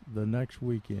the next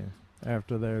weekend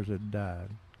after theirs had died.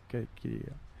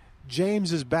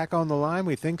 James is back on the line.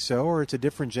 We think so, or it's a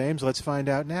different James. Let's find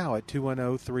out now at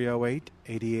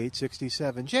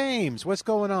 210-308-8867. James, what's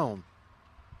going on?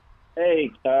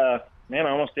 Hey, man, I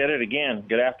almost did it again.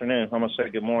 Good afternoon. I almost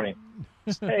said good morning.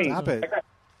 Hey, Stop it.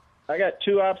 I got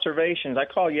two observations. I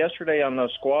called yesterday on the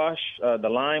squash, the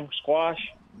lime squash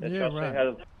that has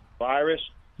a virus.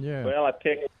 Yeah. Well, I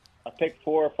picked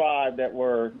 4 or 5 that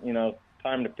were,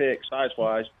 time to pick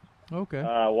size-wise. Okay.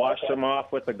 Washed them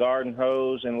off with the garden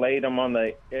hose and laid them on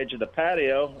the edge of the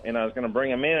patio, and I was going to bring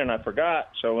them in, and I forgot.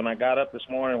 So when I got up this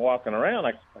morning walking around,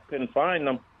 I couldn't find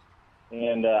them.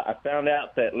 And I found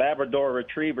out that Labrador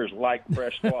retrievers like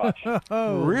fresh squash.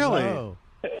 Oh, really? No.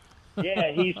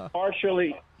 Yeah, he's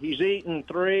eaten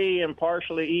 3 and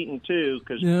partially eaten 2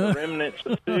 because the remnants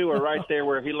of 2 are right there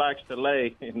where he likes to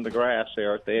lay in the grass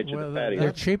there at the edge of the patio.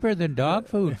 They're cheaper than dog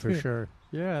food for sure.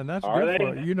 Yeah, and that's Are good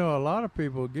they? for a lot of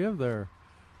people give their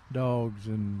dogs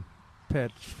and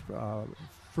pets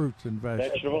fruits and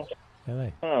vegetables.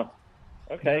 Huh.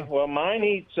 Okay. Yeah. Well, mine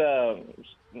eats a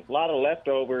lot of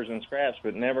leftovers and scraps,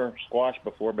 but never squash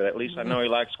before. But at least I know he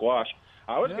likes squash.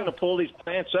 I was going to pull these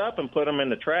plants up and put them in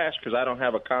the trash because I don't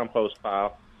have a compost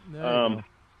pile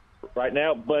right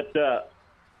now. But I'm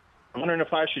wondering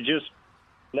if I should just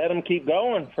let them keep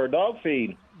going for dog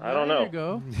feed. I don't know. There you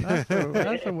go.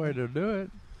 That's the way to do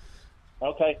it.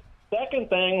 Okay. Second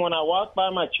thing, when I walked by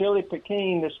my chili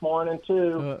pekin this morning,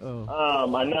 too,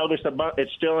 I noticed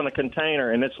it's still in a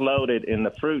container, and it's loaded, and the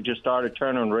fruit just started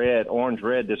turning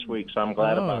orange-red this week, so I'm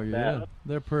glad about that.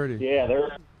 They're pretty. Yeah,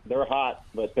 they're hot,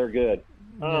 but they're good.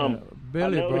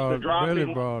 Billy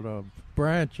brought a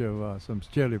branch of some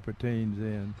chili petins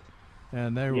in,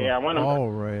 and they were all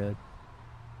red.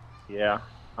 Yeah,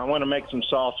 I want to make some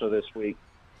salsa this week.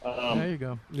 There you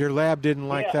go. Your lab didn't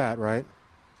like that, right?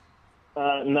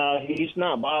 No, he's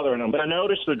not bothering them. But I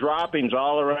noticed the droppings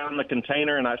all around the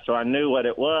container, and so I knew what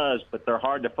it was, but they're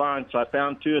hard to find. So I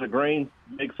found 2 of the green,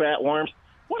 big fat worms.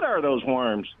 What are those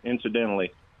worms,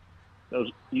 incidentally?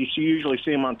 Those you usually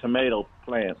see them on tomato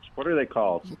plants. What are they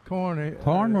called?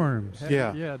 Hornworms.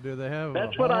 Yeah. Do they have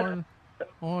That's a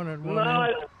horn at one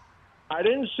end? I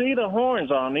didn't see the horns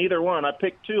on either one. I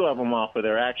picked 2 of them off of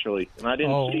there, actually, and I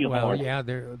didn't see horns. Yeah,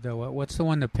 what's the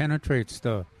one that penetrates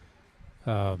the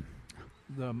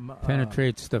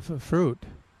fruit?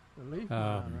 The leaf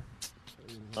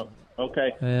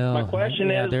okay. Well, my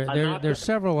question is... There's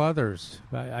several others.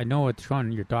 I know which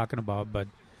one you're talking about, but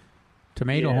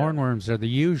tomato hornworms are the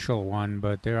usual one,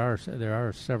 but there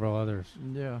are several others.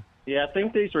 Yeah. Yeah, I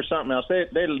think these were something else.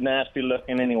 They're nasty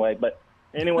looking anyway, but...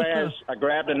 Anyway, I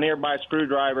grabbed a nearby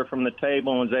screwdriver from the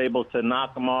table and was able to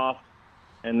knock them off,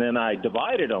 and then I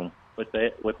divided them with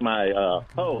my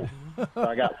hoe. So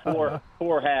I got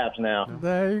four halves now.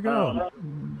 There you go.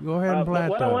 Go ahead and plant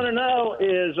what those. I want to know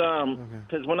is,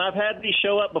 because when I've had these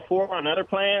show up before on other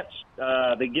plants,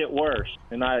 they get worse,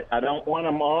 and I don't want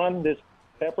them on this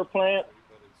pepper plant,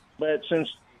 but since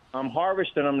I'm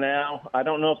harvesting them now, I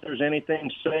don't know if there's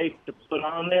anything safe to put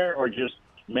on there or just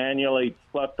manually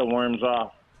pluck the worms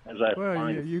off as I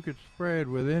find you could spray it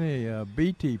with any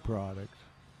BT products,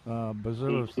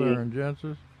 Bacillus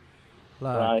thuringiensis,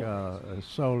 like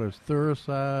Solus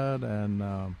Thuricide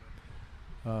and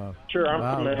sure,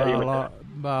 I'm familiar with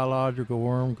biological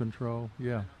worm control.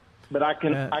 Yeah, but I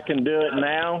can do it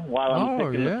now while I'm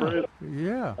picking the fruit.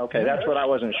 Yeah. Okay, that's what I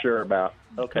wasn't sure about.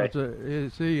 Okay.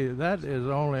 See, that is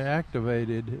only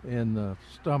activated in the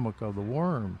stomach of the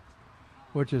worm,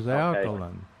 which is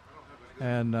alkaline,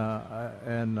 and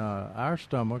our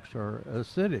stomachs are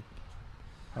acidic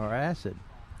or acid.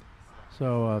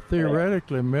 So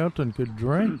theoretically, Milton could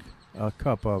drink a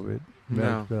cup of it,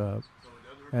 and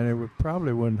it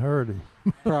probably wouldn't hurt him.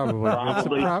 Probably.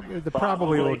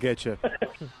 Probably will get you.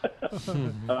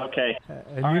 Okay.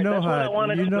 And you know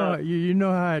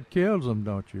how it kills them,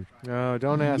 don't you? No,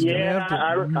 don't ask.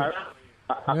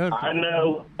 I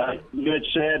know. You had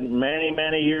said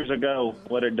many years ago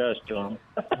what it does to them.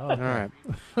 All right.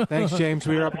 Thanks, James.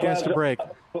 We are up against a break.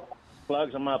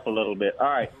 Plugs them up a little bit. All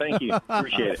right. Thank you.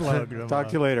 Appreciate it. Talk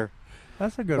to you later.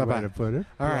 That's a good way to put it.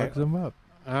 All right. Plugs them up.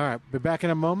 All right. Be back in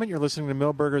a moment. You're listening to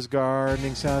Milberger's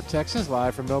Gardening South Texas,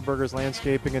 live from Milberger's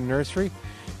Landscaping and Nursery.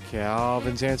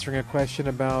 Calvin's answering a question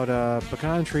about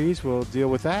pecan trees. We'll deal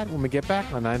with that when we get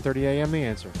back on 9:30 a.m. The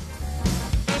Answer.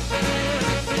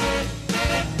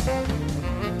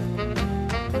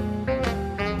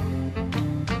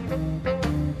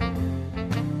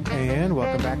 And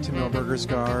welcome back to Milberger's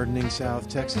Gardening, South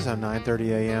Texas on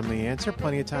 9:30 a.m. The Answer.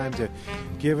 Plenty of time to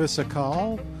give us a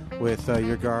call with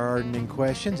your gardening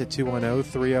questions at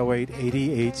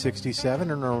 210-308-8867.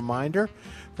 And a reminder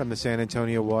from the San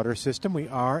Antonio Water System, we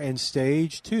are in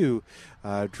Stage 2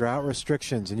 drought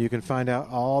restrictions, and you can find out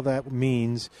all that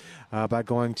means by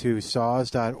going to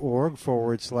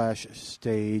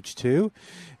saws.org/stage 2,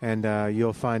 and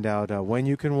you'll find out when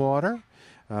you can water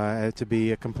to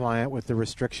be compliant with the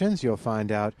restrictions. You'll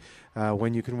find out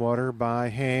when you can water by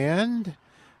hand.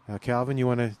 Calvin, you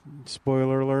want a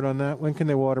spoiler alert on that? When can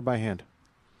they water by hand?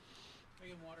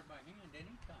 You can water by hand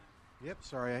anytime. Yep,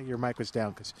 sorry, your mic was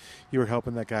down because you were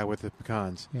helping that guy with the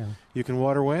pecans. Yeah. You can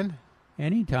water when?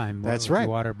 Anytime. That's right.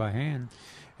 Water by hand.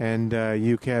 And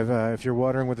you can, if you're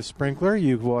watering with a sprinkler,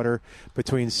 you water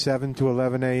between 7 to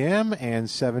 11 a.m. and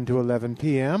 7 to 11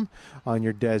 p.m. on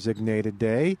your designated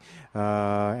day.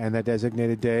 And that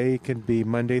designated day can be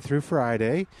Monday through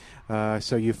Friday.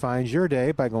 So you find your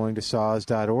day by going to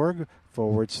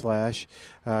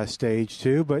saws.org/stage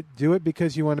 2. But do it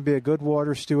because you want to be a good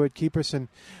water steward. Keep us in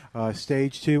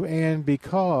stage 2, and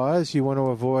because you want to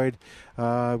avoid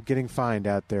getting fined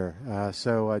out there.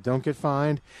 So don't get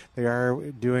fined. They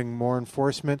are doing more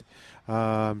enforcement.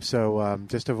 So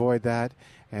just avoid that.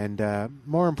 And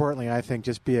more importantly, I think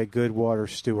just be a good water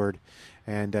steward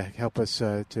and help us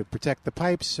to protect the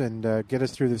pipes and get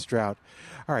us through this drought.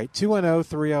 All right,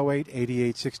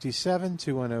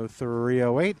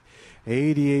 210-308-8867,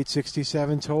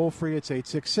 210-308-8867. Toll free, it's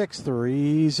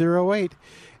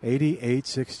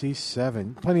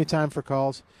 866-308-8867. Plenty of time for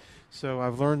calls. So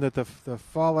I've learned that the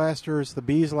fall asters, the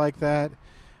bees like that.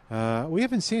 We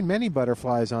haven't seen many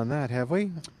butterflies on that, have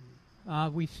we?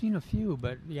 We've seen a few,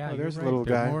 but yeah, there's you're a little right.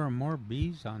 There guy. are more and more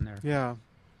bees on there. Yeah.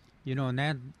 You know, and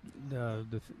that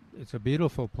it's a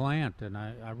beautiful plant, and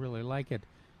I really like it.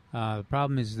 The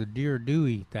problem is the deer do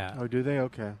eat that. Oh, do they?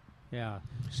 Okay. Yeah.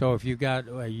 So if you got,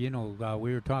 we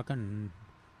were talking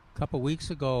a couple weeks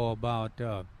ago about,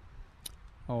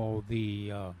 what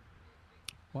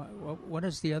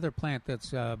is the other plant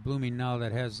that's blooming now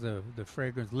that has the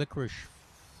fragrance, licorice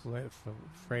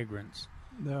fragrance?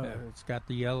 No. It's got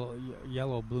the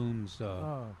yellow blooms.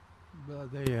 The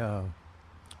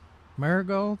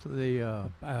marigold,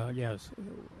 yes,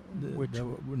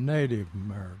 the native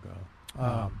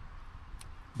marigold.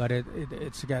 But it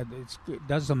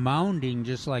does the mounding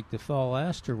just like the fall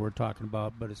aster we're talking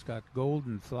about, but it's got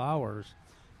golden flowers,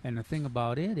 and the thing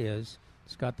about it is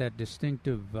it's got that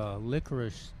distinctive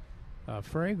licorice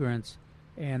fragrance,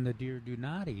 and the deer do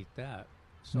not eat that.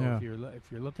 So if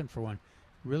you're looking for one,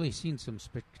 really seen some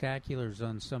spectaculars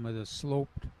on some of the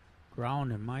sloped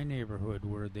ground in my neighborhood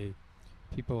where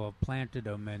people have planted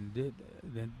them, and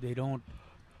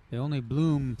they only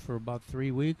bloom for about 3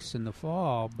 weeks in the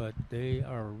fall, but they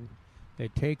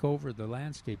take over the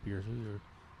landscape.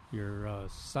 Your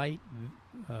sight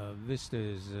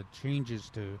vista changes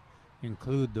to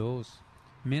include those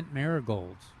mint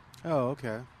marigolds. Oh,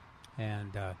 okay.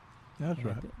 And that's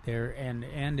right.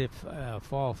 And if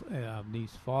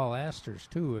these fall asters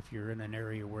too, if you're in an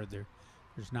area where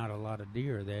there's not a lot of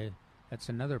deer, that's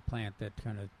another plant that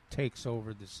kind of takes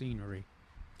over the scenery.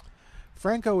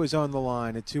 Franco is on the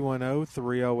line at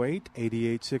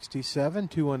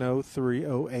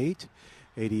 210-308-8867,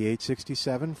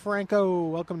 210-308-8867. Franco,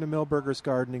 welcome to Milberger's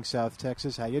Gardening, South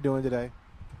Texas. How you doing today?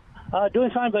 Doing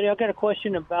fine, buddy. I've got a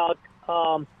question about,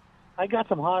 I got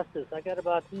some hostas. I got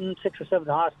about 6 or 7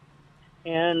 hostas.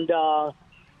 And I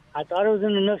thought it was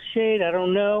in enough shade. I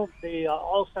don't know. They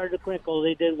all started to crinkle.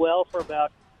 They did well put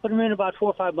them in about 4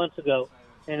 or 5 months ago.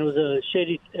 And it was a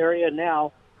shady area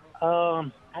now.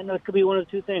 I know it could be one of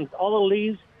the two things. All the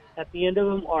leaves at the end of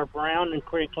them are brown and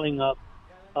crinkling up.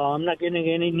 I'm not getting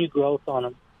any new growth on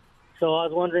them. So I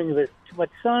was wondering if it's too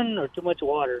much sun or too much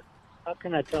water. How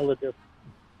can I tell the difference?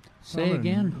 Say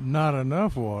again? Not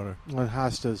enough water. On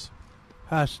hostas.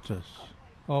 Hostas.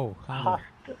 Oh,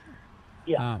 hostas.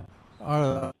 Yeah. Are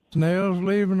the snails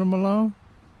leaving them alone?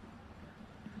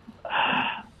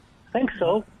 I think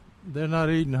so. They're not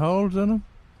eating holes in them?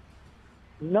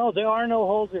 No, there are no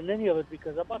holes in any of it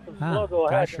because I bought some sluggo.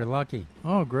 Gosh, you're lucky.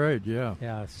 Oh, great, yeah.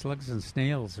 Yeah, slugs and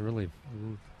snails really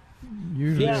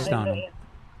usually stunning.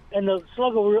 And the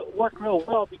sluggo worked real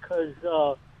well because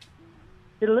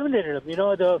it eliminated them. You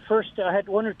know, the first I had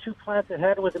 1 or 2 plants that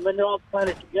had with them, and they're all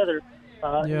planted together.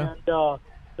 And the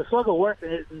sluggo worked,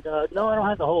 and no, I don't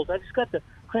have the holes. I just got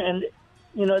and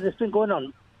it's been going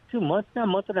on 2 months now, a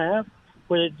month and a half,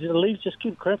 where the leaves just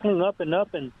keep crinkling up, and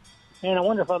I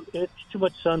wonder if it's too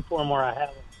much sun for them where I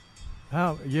have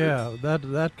them.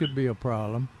 That could be a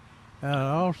problem. And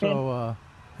also,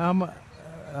 how much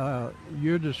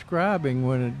you're describing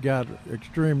when it got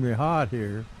extremely hot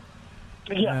here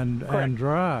and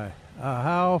dry.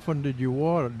 How often do you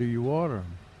water them?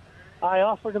 I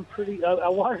watered them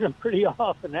pretty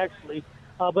often, actually.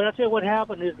 But I'll tell you what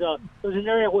happened is there was an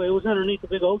area where it was underneath a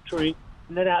big oak tree,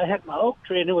 and then I had my oak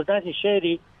tree, and it was nice and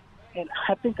shady, and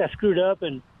I think I screwed up,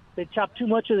 and they chopped too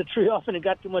much of the tree off, and it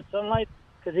got too much sunlight,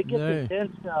 because it gets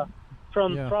intense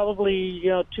from probably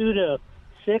 2 to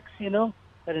 6,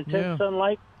 that intense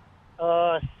sunlight.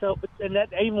 And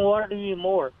that even watered even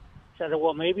more. So I said,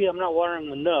 well, maybe I'm not watering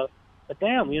them enough. But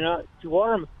damn, to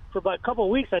water them for about a couple of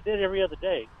weeks, I did it every other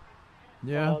day.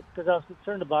 Yeah. Because I was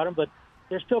concerned about them, but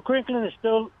they're still crinkling.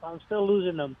 I'm still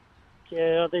losing them.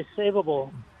 Yeah, they're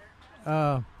savable.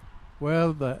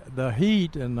 Well, the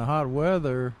heat and the hot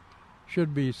weather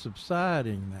should be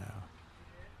subsiding now,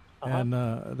 and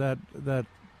that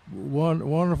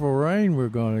wonderful rain we're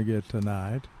going to get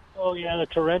tonight. Oh yeah, the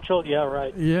torrential. Yeah,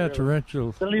 right. Yeah,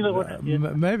 torrential.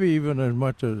 Maybe even as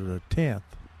much as a tenth.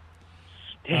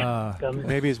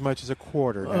 Maybe as much as a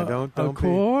quarter. Now, don't a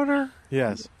quarter?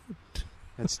 Yes.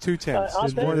 That's 2/10.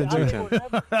 It's more than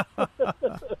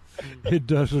 2/10. It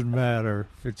doesn't matter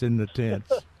if it's in the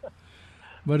tenths.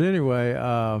 But anyway,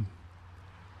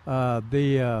 I'd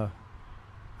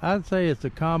say it's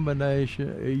a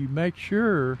combination. You make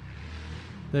sure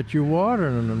that you're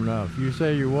watering them enough. You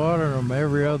say you're watering them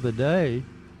every other day.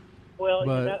 Well,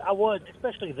 I would,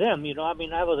 especially them. I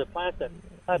have other plants that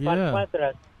plants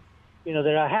that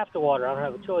I have to water. I don't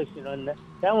have a choice. And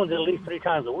that one's at least 3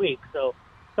 times a week. So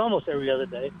it's almost every other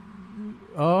day.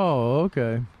 Oh,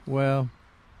 okay. Well,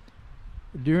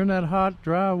 during that hot,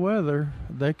 dry weather,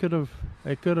 they could have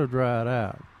dried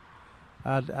out.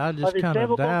 I just kind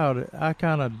of doubt it. I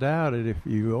kind of doubt it if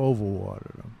you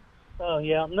overwater them. Oh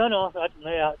yeah, no.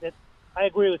 I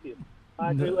agree with you.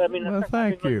 I agree. Well,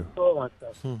 thank you.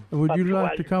 Would you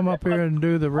like to come up here and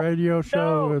do the radio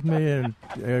show with me and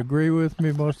agree with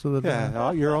me most of the time?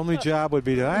 Yeah, your only job would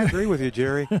be to. I agree with you,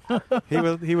 Jerry. He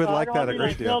would like that a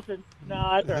great deal. No,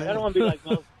 I don't want to be like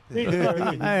Milton.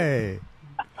 Hey.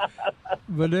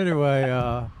 But anyway,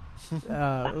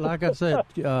 like I said,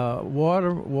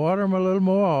 water them a little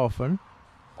more often.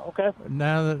 Okay.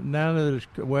 Now that it's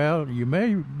you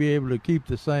may be able to keep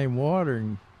the same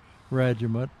watering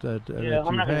regimen that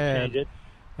I'm not you had, change it.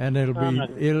 And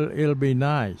it'll be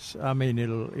nice. I mean,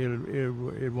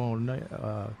 it won't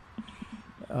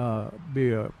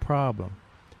be a problem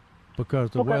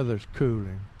because the weather's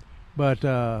cooling. But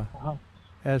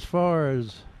as far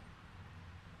as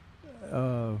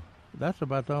that's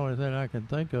about the only thing I can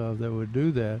think of that would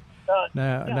do that.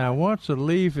 Now, once a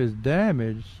leaf is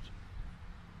damaged,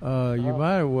 you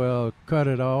might as well cut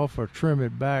it off or trim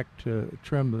it back to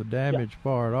trim the damaged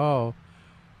part off.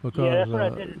 Because that's what I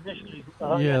did initially.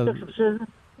 I took some scissors.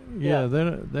 Yeah,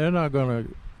 they're not gonna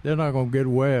get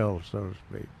well, so to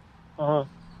speak.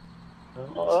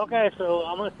 Okay, so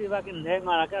I'm gonna see if I can hang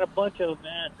on. I got a bunch of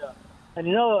them, and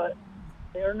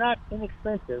they're not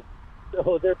inexpensive.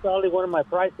 So they're probably one of my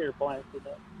pricier plants,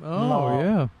 Oh,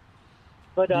 yeah.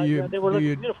 But they were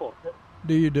looking beautiful.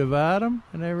 Do you divide them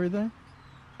and everything?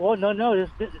 Well, no.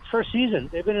 It's first season.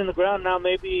 They've been in the ground now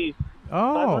maybe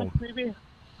 5 months, maybe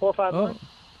 4 or 5 months.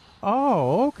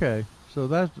 Oh, okay. So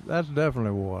that's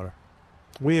definitely water.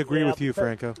 We agree with you,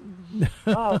 Franco.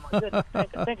 Oh, my goodness.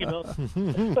 Thank you, Bill.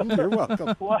 You're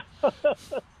welcome.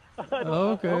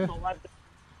 Okay.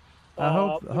 I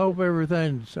hope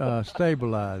everything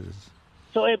stabilizes.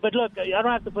 So, but look, I don't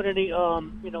have to put any. I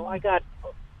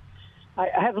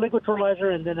have liquid fertilizer,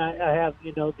 and then I have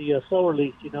the slow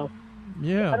release.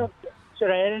 Yeah. Should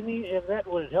I add any of that?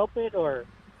 Would it help it or?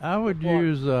 I would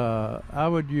use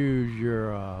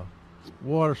your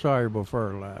water soluble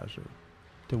fertilizer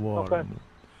to water them.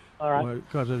 All right.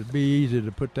 Because it'd be easy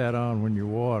to put that on when you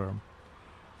water them.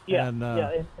 Yeah. And,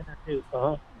 I do.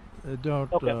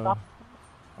 Don't. Okay.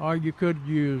 Or you could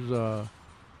use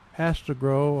has to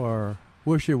grow or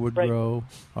wish it would grow,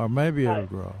 or maybe it'll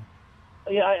grow.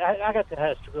 Yeah, I got the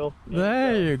has to grow.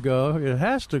 There you go. It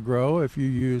has to grow if you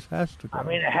use has to grow. I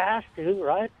mean, it has to,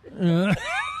 right?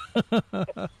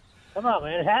 Come on,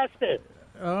 man. It has to.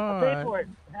 All right. Pay for it.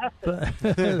 It has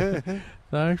to.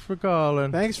 Thanks for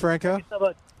calling. Thanks, Franco. Thank you so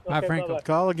much. Hi, Franco. Bye-bye.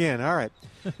 Call again. All right.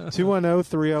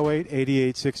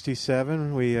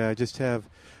 210-308-8867. We just have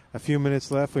a few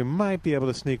minutes left. We might be able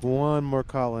to sneak one more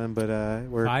call in, but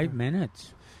we're 5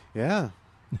 minutes. Yeah.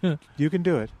 You can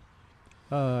do it.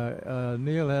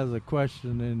 Neil has a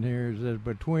question in here. It says,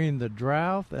 between the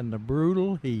drought and the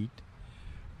brutal heat,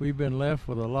 we've been left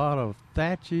with a lot of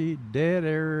thatchy, dead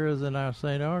areas in our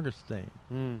St. Augustine.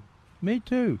 Me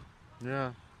too.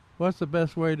 Yeah. What's the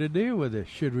best way to deal with this?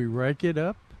 Should we rake it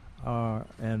up,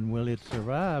 and will it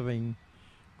surviving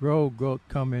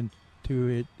come into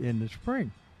it in the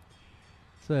spring?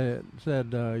 Said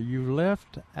you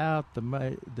left out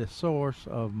the source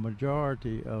of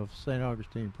majority of St.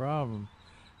 Augustine problem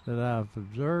that I've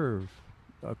observed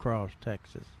across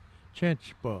Texas,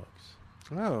 chinch bugs.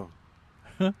 Oh.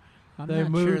 They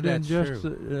moved in just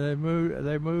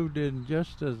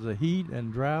as the heat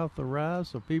and drought arise,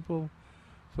 so people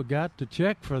forgot to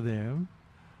check for them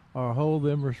or hold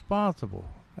them responsible.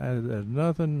 And there's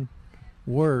nothing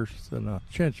worse than a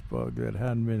chinch bug that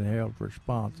hadn't been held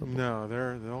responsible. No,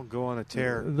 they'll go on a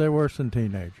tear. They're worse than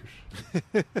teenagers.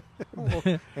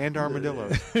 And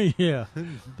armadillos. Yeah.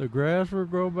 The grass will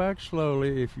grow back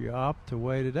slowly if you opt to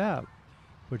wait it out.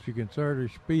 But you can certainly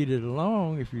speed it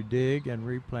along if you dig and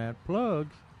replant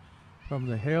plugs from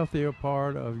the healthier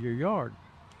part of your yard.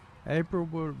 April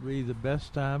will be the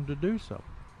best time to do so.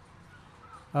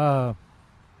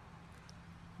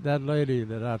 That lady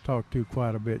that I talked to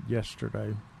quite a bit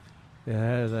yesterday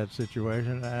has that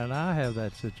situation, and I have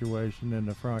that situation in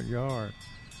the front yard.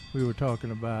 We were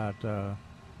talking about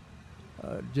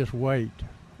just wait.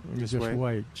 Just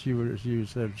wait. She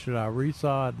said, should I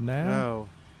resod now? No.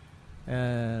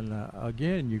 And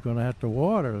again, you're going to have to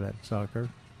water that sucker.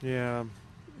 Yeah.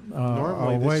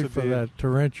 Normally, or wait for that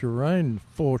torrential rain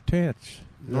 4/10.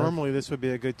 Normally, this would be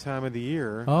a good time of the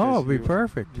year. Oh, it'd be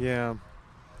perfect. Yeah.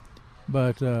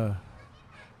 But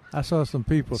I saw some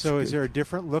people. So is there a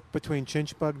different look between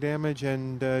chinch bug damage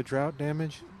and drought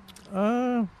damage?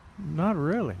 Not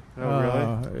really.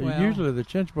 Oh, really? Well, usually the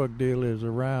chinch bug deal is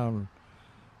around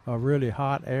a really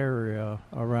hot area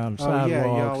around sidewalks. Yeah,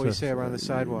 you always say around the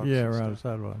sidewalks. Yeah, around the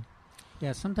sidewalk.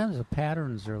 Yeah, sometimes the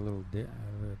patterns are a little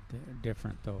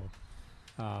different though.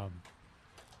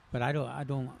 But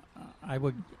I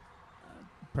would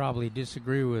probably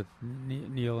disagree with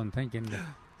Neil in thinking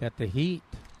that the heat,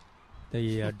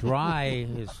 the dry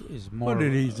is more. What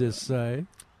did he just say?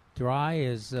 Dry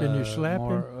is Can you slap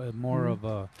more of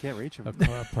a can't reach him.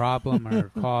 a problem or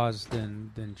cause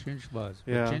than chinch bugs.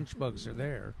 Yeah. But chinch bugs are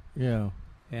there. Yeah,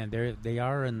 and they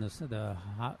are in the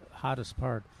hottest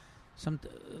part. Some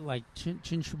like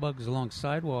chinch bugs along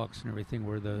sidewalks and everything,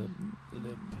 where of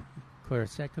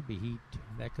course that could be heat,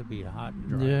 that could be hot and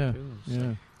dry too.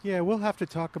 So. Yeah, we'll have to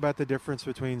talk about the difference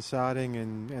between sodding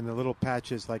and the little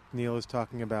patches like Neil is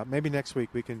talking about. Maybe next week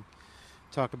we can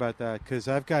talk about that, because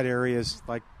I've got areas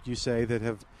like you say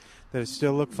that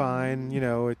still look fine. You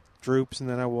know, it droops and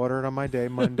then I water it on my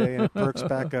Monday and it perks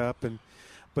back up.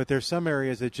 But there's some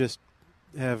areas that just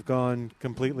have gone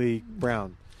completely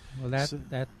brown. Well,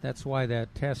 that's why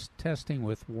that testing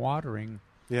with watering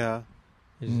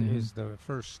is the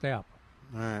first step.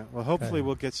 All right. Well, hopefully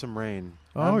we'll get some rain.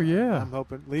 I'm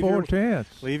hoping. 4/10.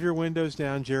 Leave your windows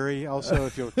down, Jerry. Also,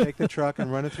 if you'll take the truck and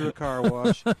run it through a car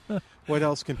wash. What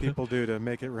else can people do to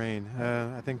make it rain?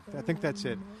 I think that's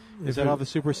it. Is that all the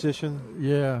superstition?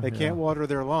 Yeah. They can't water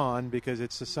their lawn because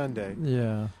it's a Sunday.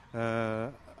 Yeah.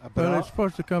 But it's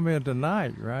supposed to come in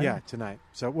tonight, right? Yeah, tonight.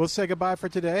 So we'll say goodbye for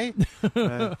today.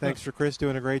 Thanks for Chris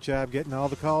doing a great job getting all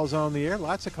the calls on the air.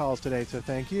 Lots of calls today, so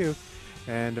thank you.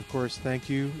 And, of course, thank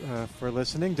you for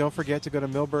listening. Don't forget to go to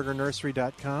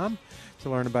MilbergerNursery.com to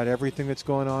learn about everything that's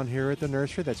going on here at the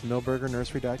nursery. That's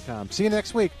MilbergerNursery.com. See you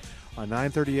next week on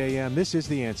 9:30 a.m. This is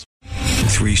The Answer.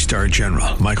 3-star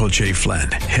General Michael J.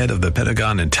 Flynn, head of the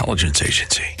Pentagon Intelligence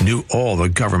Agency, knew all the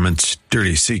government's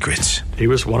dirty secrets. He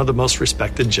was one of the most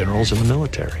respected generals in the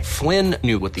military. Flynn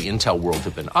knew what the intel world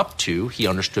had been up to. He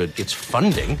understood its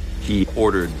funding. He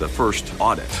ordered the first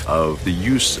audit of the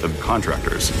use of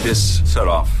contractors. This set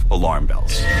off alarm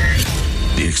bells.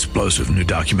 The explosive new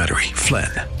documentary, Flynn,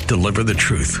 Deliver the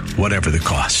Truth, Whatever the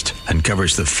Cost,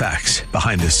 uncovers the facts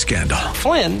behind this scandal.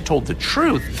 Flynn told the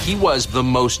truth. He was the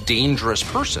most dangerous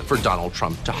person for Donald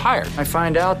Trump to hire. I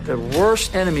find out the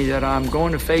worst enemy that I'm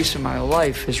going to face in my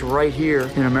life is right here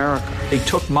in America. They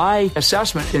took my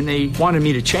assessment and they wanted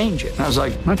me to change it. And I was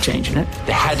like, I'm not changing it.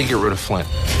 They had to get rid of Flynn.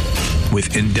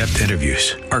 With in-depth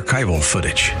interviews, archival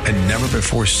footage, and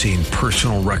never-before-seen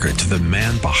personal records of the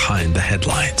man behind the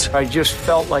headlines. I just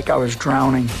felt like I was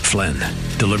drowning. Flynn,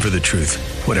 Deliver the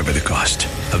Truth, Whatever the Cost.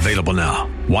 Available now.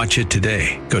 Watch it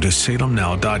today. Go to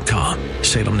salemnow.com.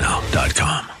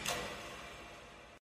 salemnow.com.